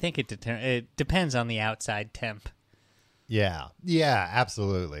 Yeah, I think it depends on the outside temp. Yeah,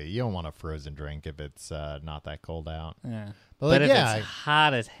 absolutely. You don't want a frozen drink if it's not that cold out. Yeah. But, like, if yeah, it's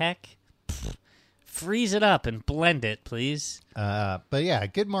hot as heck, freeze it up and blend it, please. but yeah,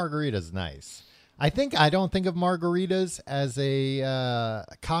 good margarita's nice. I don't think of margaritas as a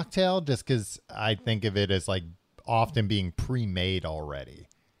cocktail just because I think of it as like often being pre-made already.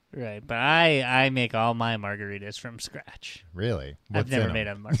 Right, but I make all my margaritas from scratch. Really? I've What's never in made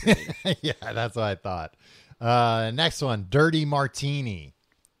 'em? a margarita. Yeah, that's what I thought. Next one, Dirty Martini.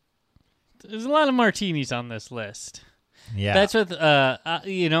 There's a lot of martinis on this list. Yeah, That's what.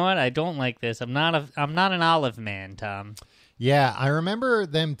 You know what? I don't like this. I'm not an olive man, Tom. yeah. I remember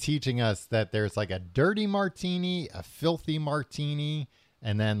them teaching us that there's like a dirty martini, a filthy martini,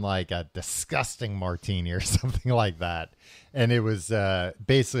 and then like a disgusting martini or something like that. And it was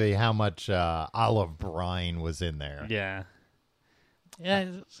basically how much olive brine was in there. Yeah. Yeah.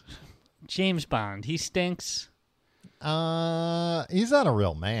 James Bond. He stinks. He's not a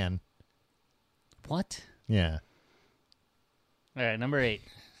real man. What? Yeah. All right, number 8.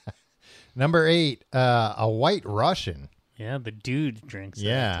 Number 8, a White Russian. Yeah, the dude drinks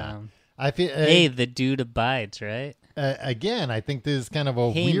Yeah. that, Tom. I feel. Hey, the dude abides, right? Again, I think this is kind of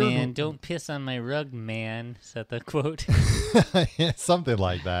a Hey, weird. man, don't piss on my rug, man. Is that the quote? Something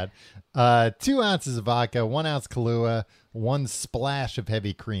like that. 2 ounces of vodka, 1 ounce Kahlua, 1 splash of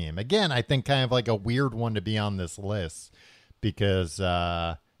heavy cream. Again, I think kind of like a weird one to be on this list because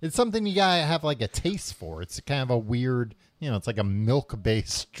it's something you gotta have like a taste for. It's kind of a weird, it's like a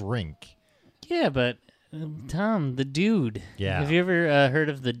milk-based drink. Yeah, but Tom, the dude. Yeah. Have you ever heard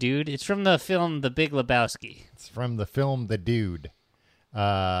of the dude? It's from the film The Big Lebowski. It's from the film The Dude.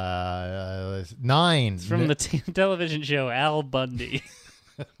 9. It's from the television show Al Bundy.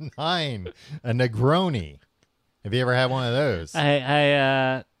 9. A Negroni. Have you ever had one of those?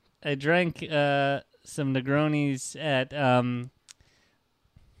 I drank some Negronis at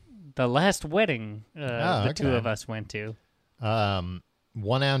the last wedding the two okay. of us went to.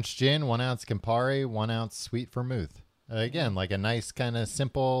 1 ounce gin, 1 ounce Campari, 1 ounce sweet vermouth. Again, like a nice kind of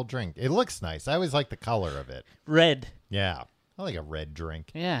simple drink. It looks nice. I always like the color of it. Red. Yeah, I like a red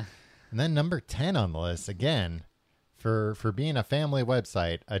drink. Yeah. And then number 10 on the list, again, for being a family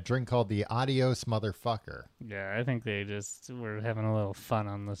website, a drink called the Adios Motherfucker. Yeah, I think they just were having a little fun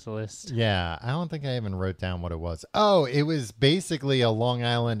on this list. Yeah, I don't think I even wrote down what it was. Oh, it was basically a Long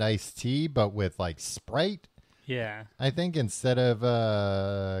Island iced tea, but with like Sprite. Yeah. I think instead of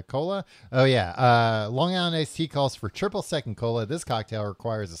cola. Oh, yeah. Long Island iced tea calls for triple second cola. This cocktail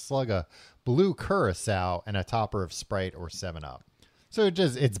requires a slug of blue curacao and a topper of Sprite or 7-Up. So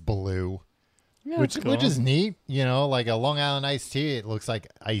it's blue, Yeah, which that's cool. is neat. Like a Long Island iced tea, it looks like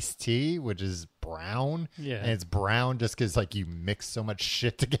iced tea, which is brown. Yeah. And it's brown just because like you mix so much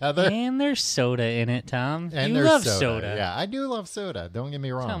shit together. And there's soda in it, Tom. And you there's love soda. Yeah, I do love soda. Don't get me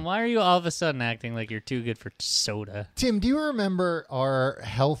wrong. Tom, why are you all of a sudden acting like you're too good for soda? Tim, do you remember our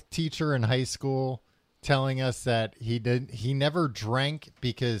health teacher in high school telling us that he never drank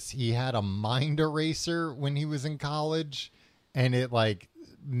because he had a mind eraser when he was in college, and it like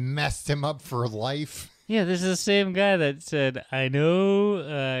messed him up for life. Yeah, this is the same guy that said, I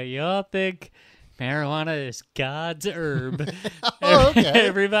know y'all think marijuana is God's herb. Oh, okay.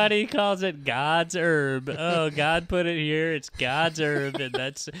 Everybody calls it God's herb. Oh, God put it here. It's God's herb. And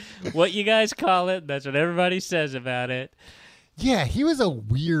that's what you guys call it. That's what everybody says about it. Yeah, he was a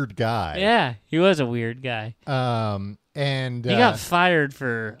weird guy. Yeah, he was a weird guy. And He got fired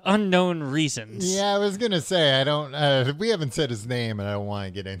for unknown reasons. yeah, I was gonna say I don't. We haven't said his name, and I don't want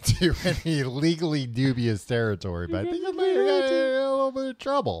to get into any legally dubious territory. But I think he might have got in a little bit of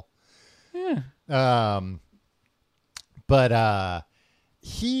trouble. Yeah. But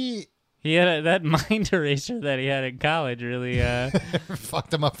he He had that mind eraser that he had in college really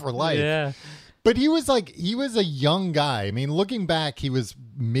fucked him up for life. yeah. But he was a young guy. I mean, looking back, he was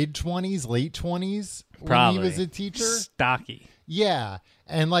mid-20s, late 20s Probably. when he was a teacher. Stocky. Yeah.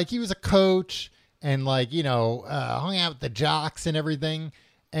 And like he was a coach and like, hung out with the jocks and everything.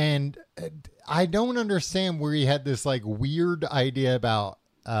 And I don't understand where he had this like weird idea about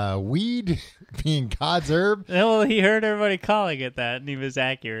weed being God's herb. Well, he heard everybody calling it that, and he was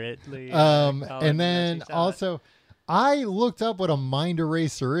accurately. And then also, I looked up what a mind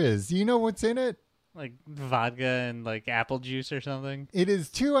eraser is. Do you know what's in it? like vodka and like apple juice or something. It is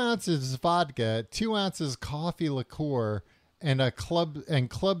 2 ounces vodka, 2 ounces coffee liqueur, and a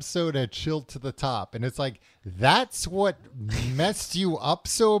club soda chilled to the top. And it's like, that's what messed you up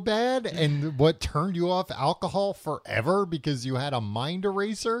so bad and what turned you off alcohol forever because you had a mind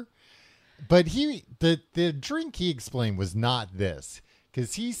eraser. But the drink he explained was not this.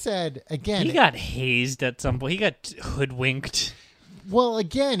 Because he said, again... He got hazed at some point. He got hoodwinked. Well,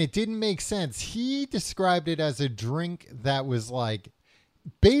 again, it didn't make sense. He described it as a drink that was like...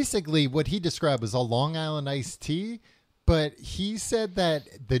 Basically, what he described was a Long Island iced tea. But he said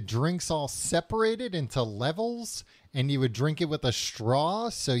that the drinks all separated into levels. And you would drink it with a straw.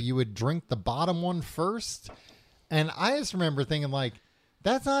 So you would drink the bottom one first. And I just remember thinking like...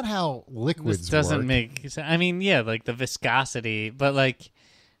 That's not how liquids This doesn't work. make sense. I mean, yeah, like the viscosity, but like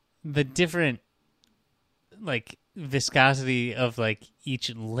the different like viscosity of like each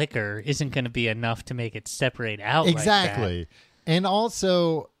liquor isn't going to be enough to make it separate out. Exactly. Like And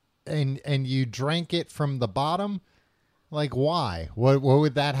also, and you drank it from the bottom. Like, why? What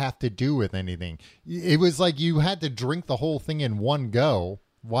would that have to do with anything? It was like you had to drink the whole thing in one go.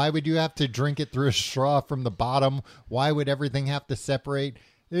 Why would you have to drink it through a straw from the bottom? Why would everything have to separate?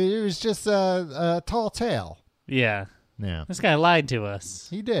 It was just a tall tale. Yeah. Yeah, This guy lied to us.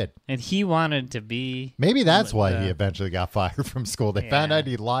 he did. And he wanted to be... Maybe that's why he eventually got fired from school. They found Yeah. out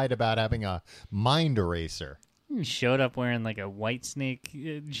he lied about having a mind eraser. He showed up wearing like a White Snake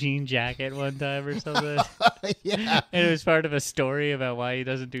jean jacket one time or something. Yeah. And it was part of a story about why he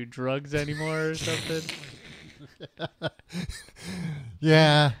doesn't do drugs anymore or something.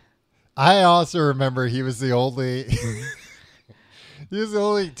 Yeah. I also remember he was the only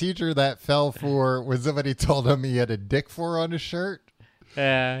teacher that fell for when somebody told him he had a dick for on his shirt.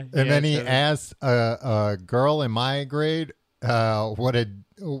 Yeah. And then he asked a girl in my grade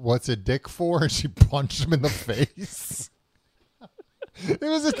what's a dick for, and she punched him in the face. It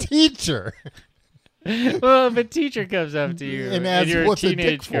was a teacher. Well, if a teacher comes up to you And and, asks, you're "What's a a dick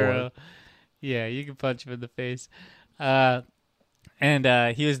teenage for?" girl, yeah, you can punch him in the face. And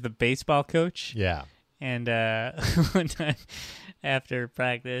he was the baseball coach. Yeah. And one time after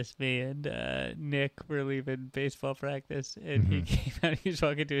practice, me and Nick were leaving baseball practice, and he came out. He was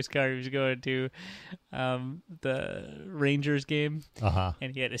walking to his car. He was going to the Rangers game,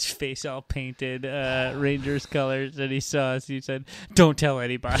 and he had his face all painted Rangers colors. And he saw us. He said, "Don't tell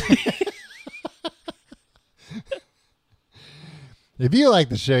anybody." If you like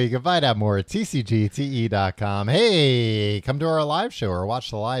the show, you can find out more at tcgte.com. Hey, come to our live show or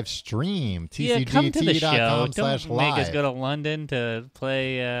watch the live stream. Yeah, come to the show. tcgte.com/live. Don't make us go to London to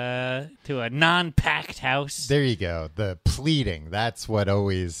play to a non-packed house. There you go. The pleading. That's what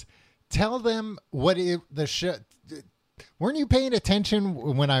always... Tell them what the show... Weren't you paying attention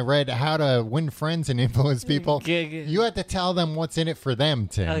when I read How to Win Friends and Influence People? You had to tell them what's in it for them,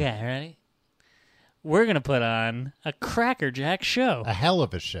 Tim. Okay, ready? We're going to put on a Cracker Jack show. A hell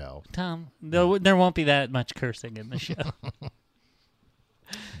of a show. Tom, there won't be that much cursing in the show.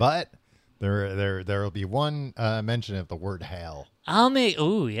 But there will be one mention of the word hell. I'll make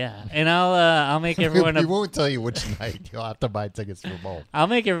I'll make everyone We won't tell you which night. You'll have to buy tickets for both. I'll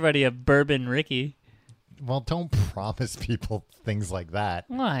make everybody a Bourbon Ricky. Well, don't promise people things like that.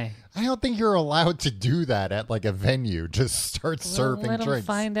 Why? I don't think you're allowed to do that at like a venue. Just start serving Let them drinks.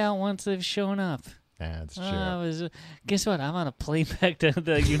 find out once they've shown up. Yeah, it's true. Guess what? I'm on a plane back to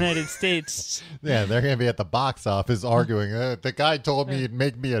the United States. Yeah, they're going to be at the box office arguing. The guy told me he'd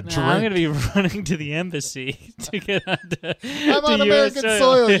make me a drink. I'm going to be running to the embassy to get onto I'm on American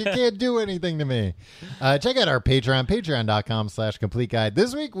soil. You can't do anything to me. Check out our Patreon, patreon.com/complete guide.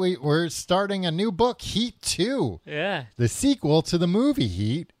 This week we're starting a new book, Heat 2. Yeah. The sequel to the movie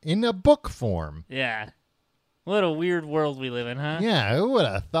Heat in a book form. Yeah. What a weird world we live in, huh? Yeah, who would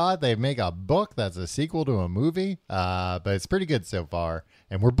have thought they'd make a book that's a sequel to a movie? But it's pretty good so far.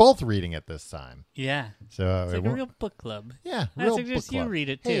 And we're both reading it this time. Yeah. So It's like a real book club. Yeah, I real suggest book you club. read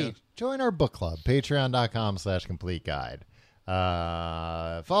it, Hey, too. join our book club, patreon.com/complete guide.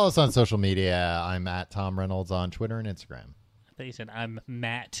 Follow us on social media. I'm at Tom Reynolds on Twitter and Instagram. I thought you said, I'm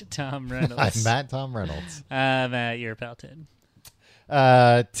Matt Tom Reynolds. I'm Matt Tom Reynolds. I'm at your pal Tim.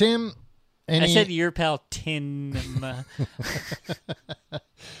 Tim, I said your pal Tim.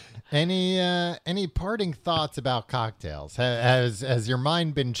 Any parting thoughts about cocktails? Has your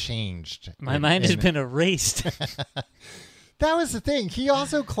mind been changed? My mind has been erased. That was the thing. He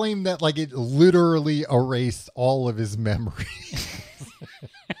also claimed that like it literally erased all of his memories.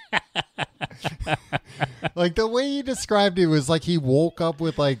 Like the way he described it was like he woke up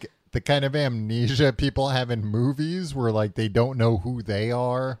with like the kind of amnesia people have in movies where like they don't know who they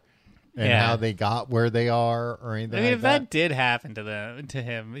are and how they got where they are or anything. I mean, like if that did happen to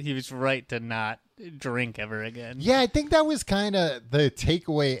him, he was right to not drink ever again. Yeah, I think that was kind of the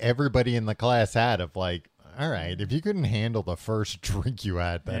takeaway everybody in the class had of like, all right, if you couldn't handle the first drink you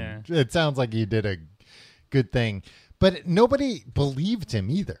had, then it sounds like you did a good thing. But nobody believed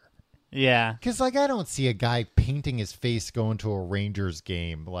him either. Yeah. Because, like, I don't see a guy painting his face going to a Rangers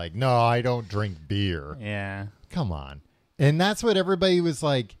game like, no, I don't drink beer. Yeah. Come on. And that's what everybody was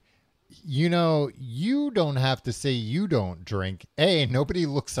like, you know, you don't have to say you don't drink. Hey, nobody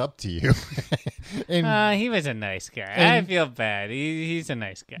looks up to you. And He was a nice guy. I feel bad. He's a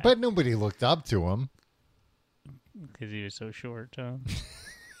nice guy. but nobody looked up to him. Because he was so short, Tom.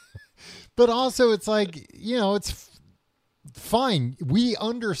 But also, it's like, you know, it's fine. We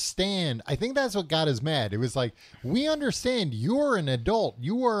understand. I think that's what got us mad. It was like, we understand you're an adult.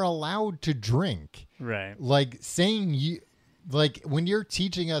 You are allowed to drink. Right. Like saying you, like when you're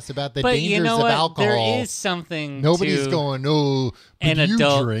teaching us about the But dangers you know of what? alcohol. There is something Nobody's to going, oh, but an you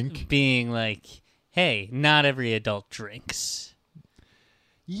adult drink. being like, hey, not every adult drinks.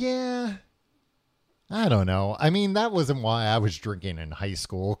 Yeah. I don't know. I mean, that wasn't why I was drinking in high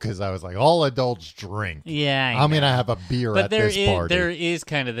school, because I was like, all adults drink. Yeah, I'm going to have a beer but at this party. there is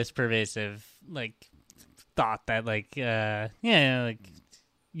kind of this pervasive like thought that like like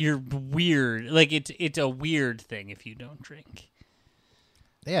you're weird. Like it's a weird thing if you don't drink.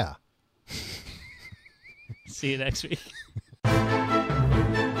 Yeah. See you next week.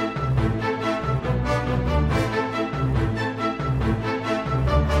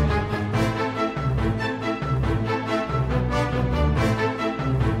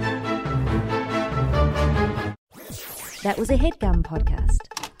 That was a HeadGum podcast.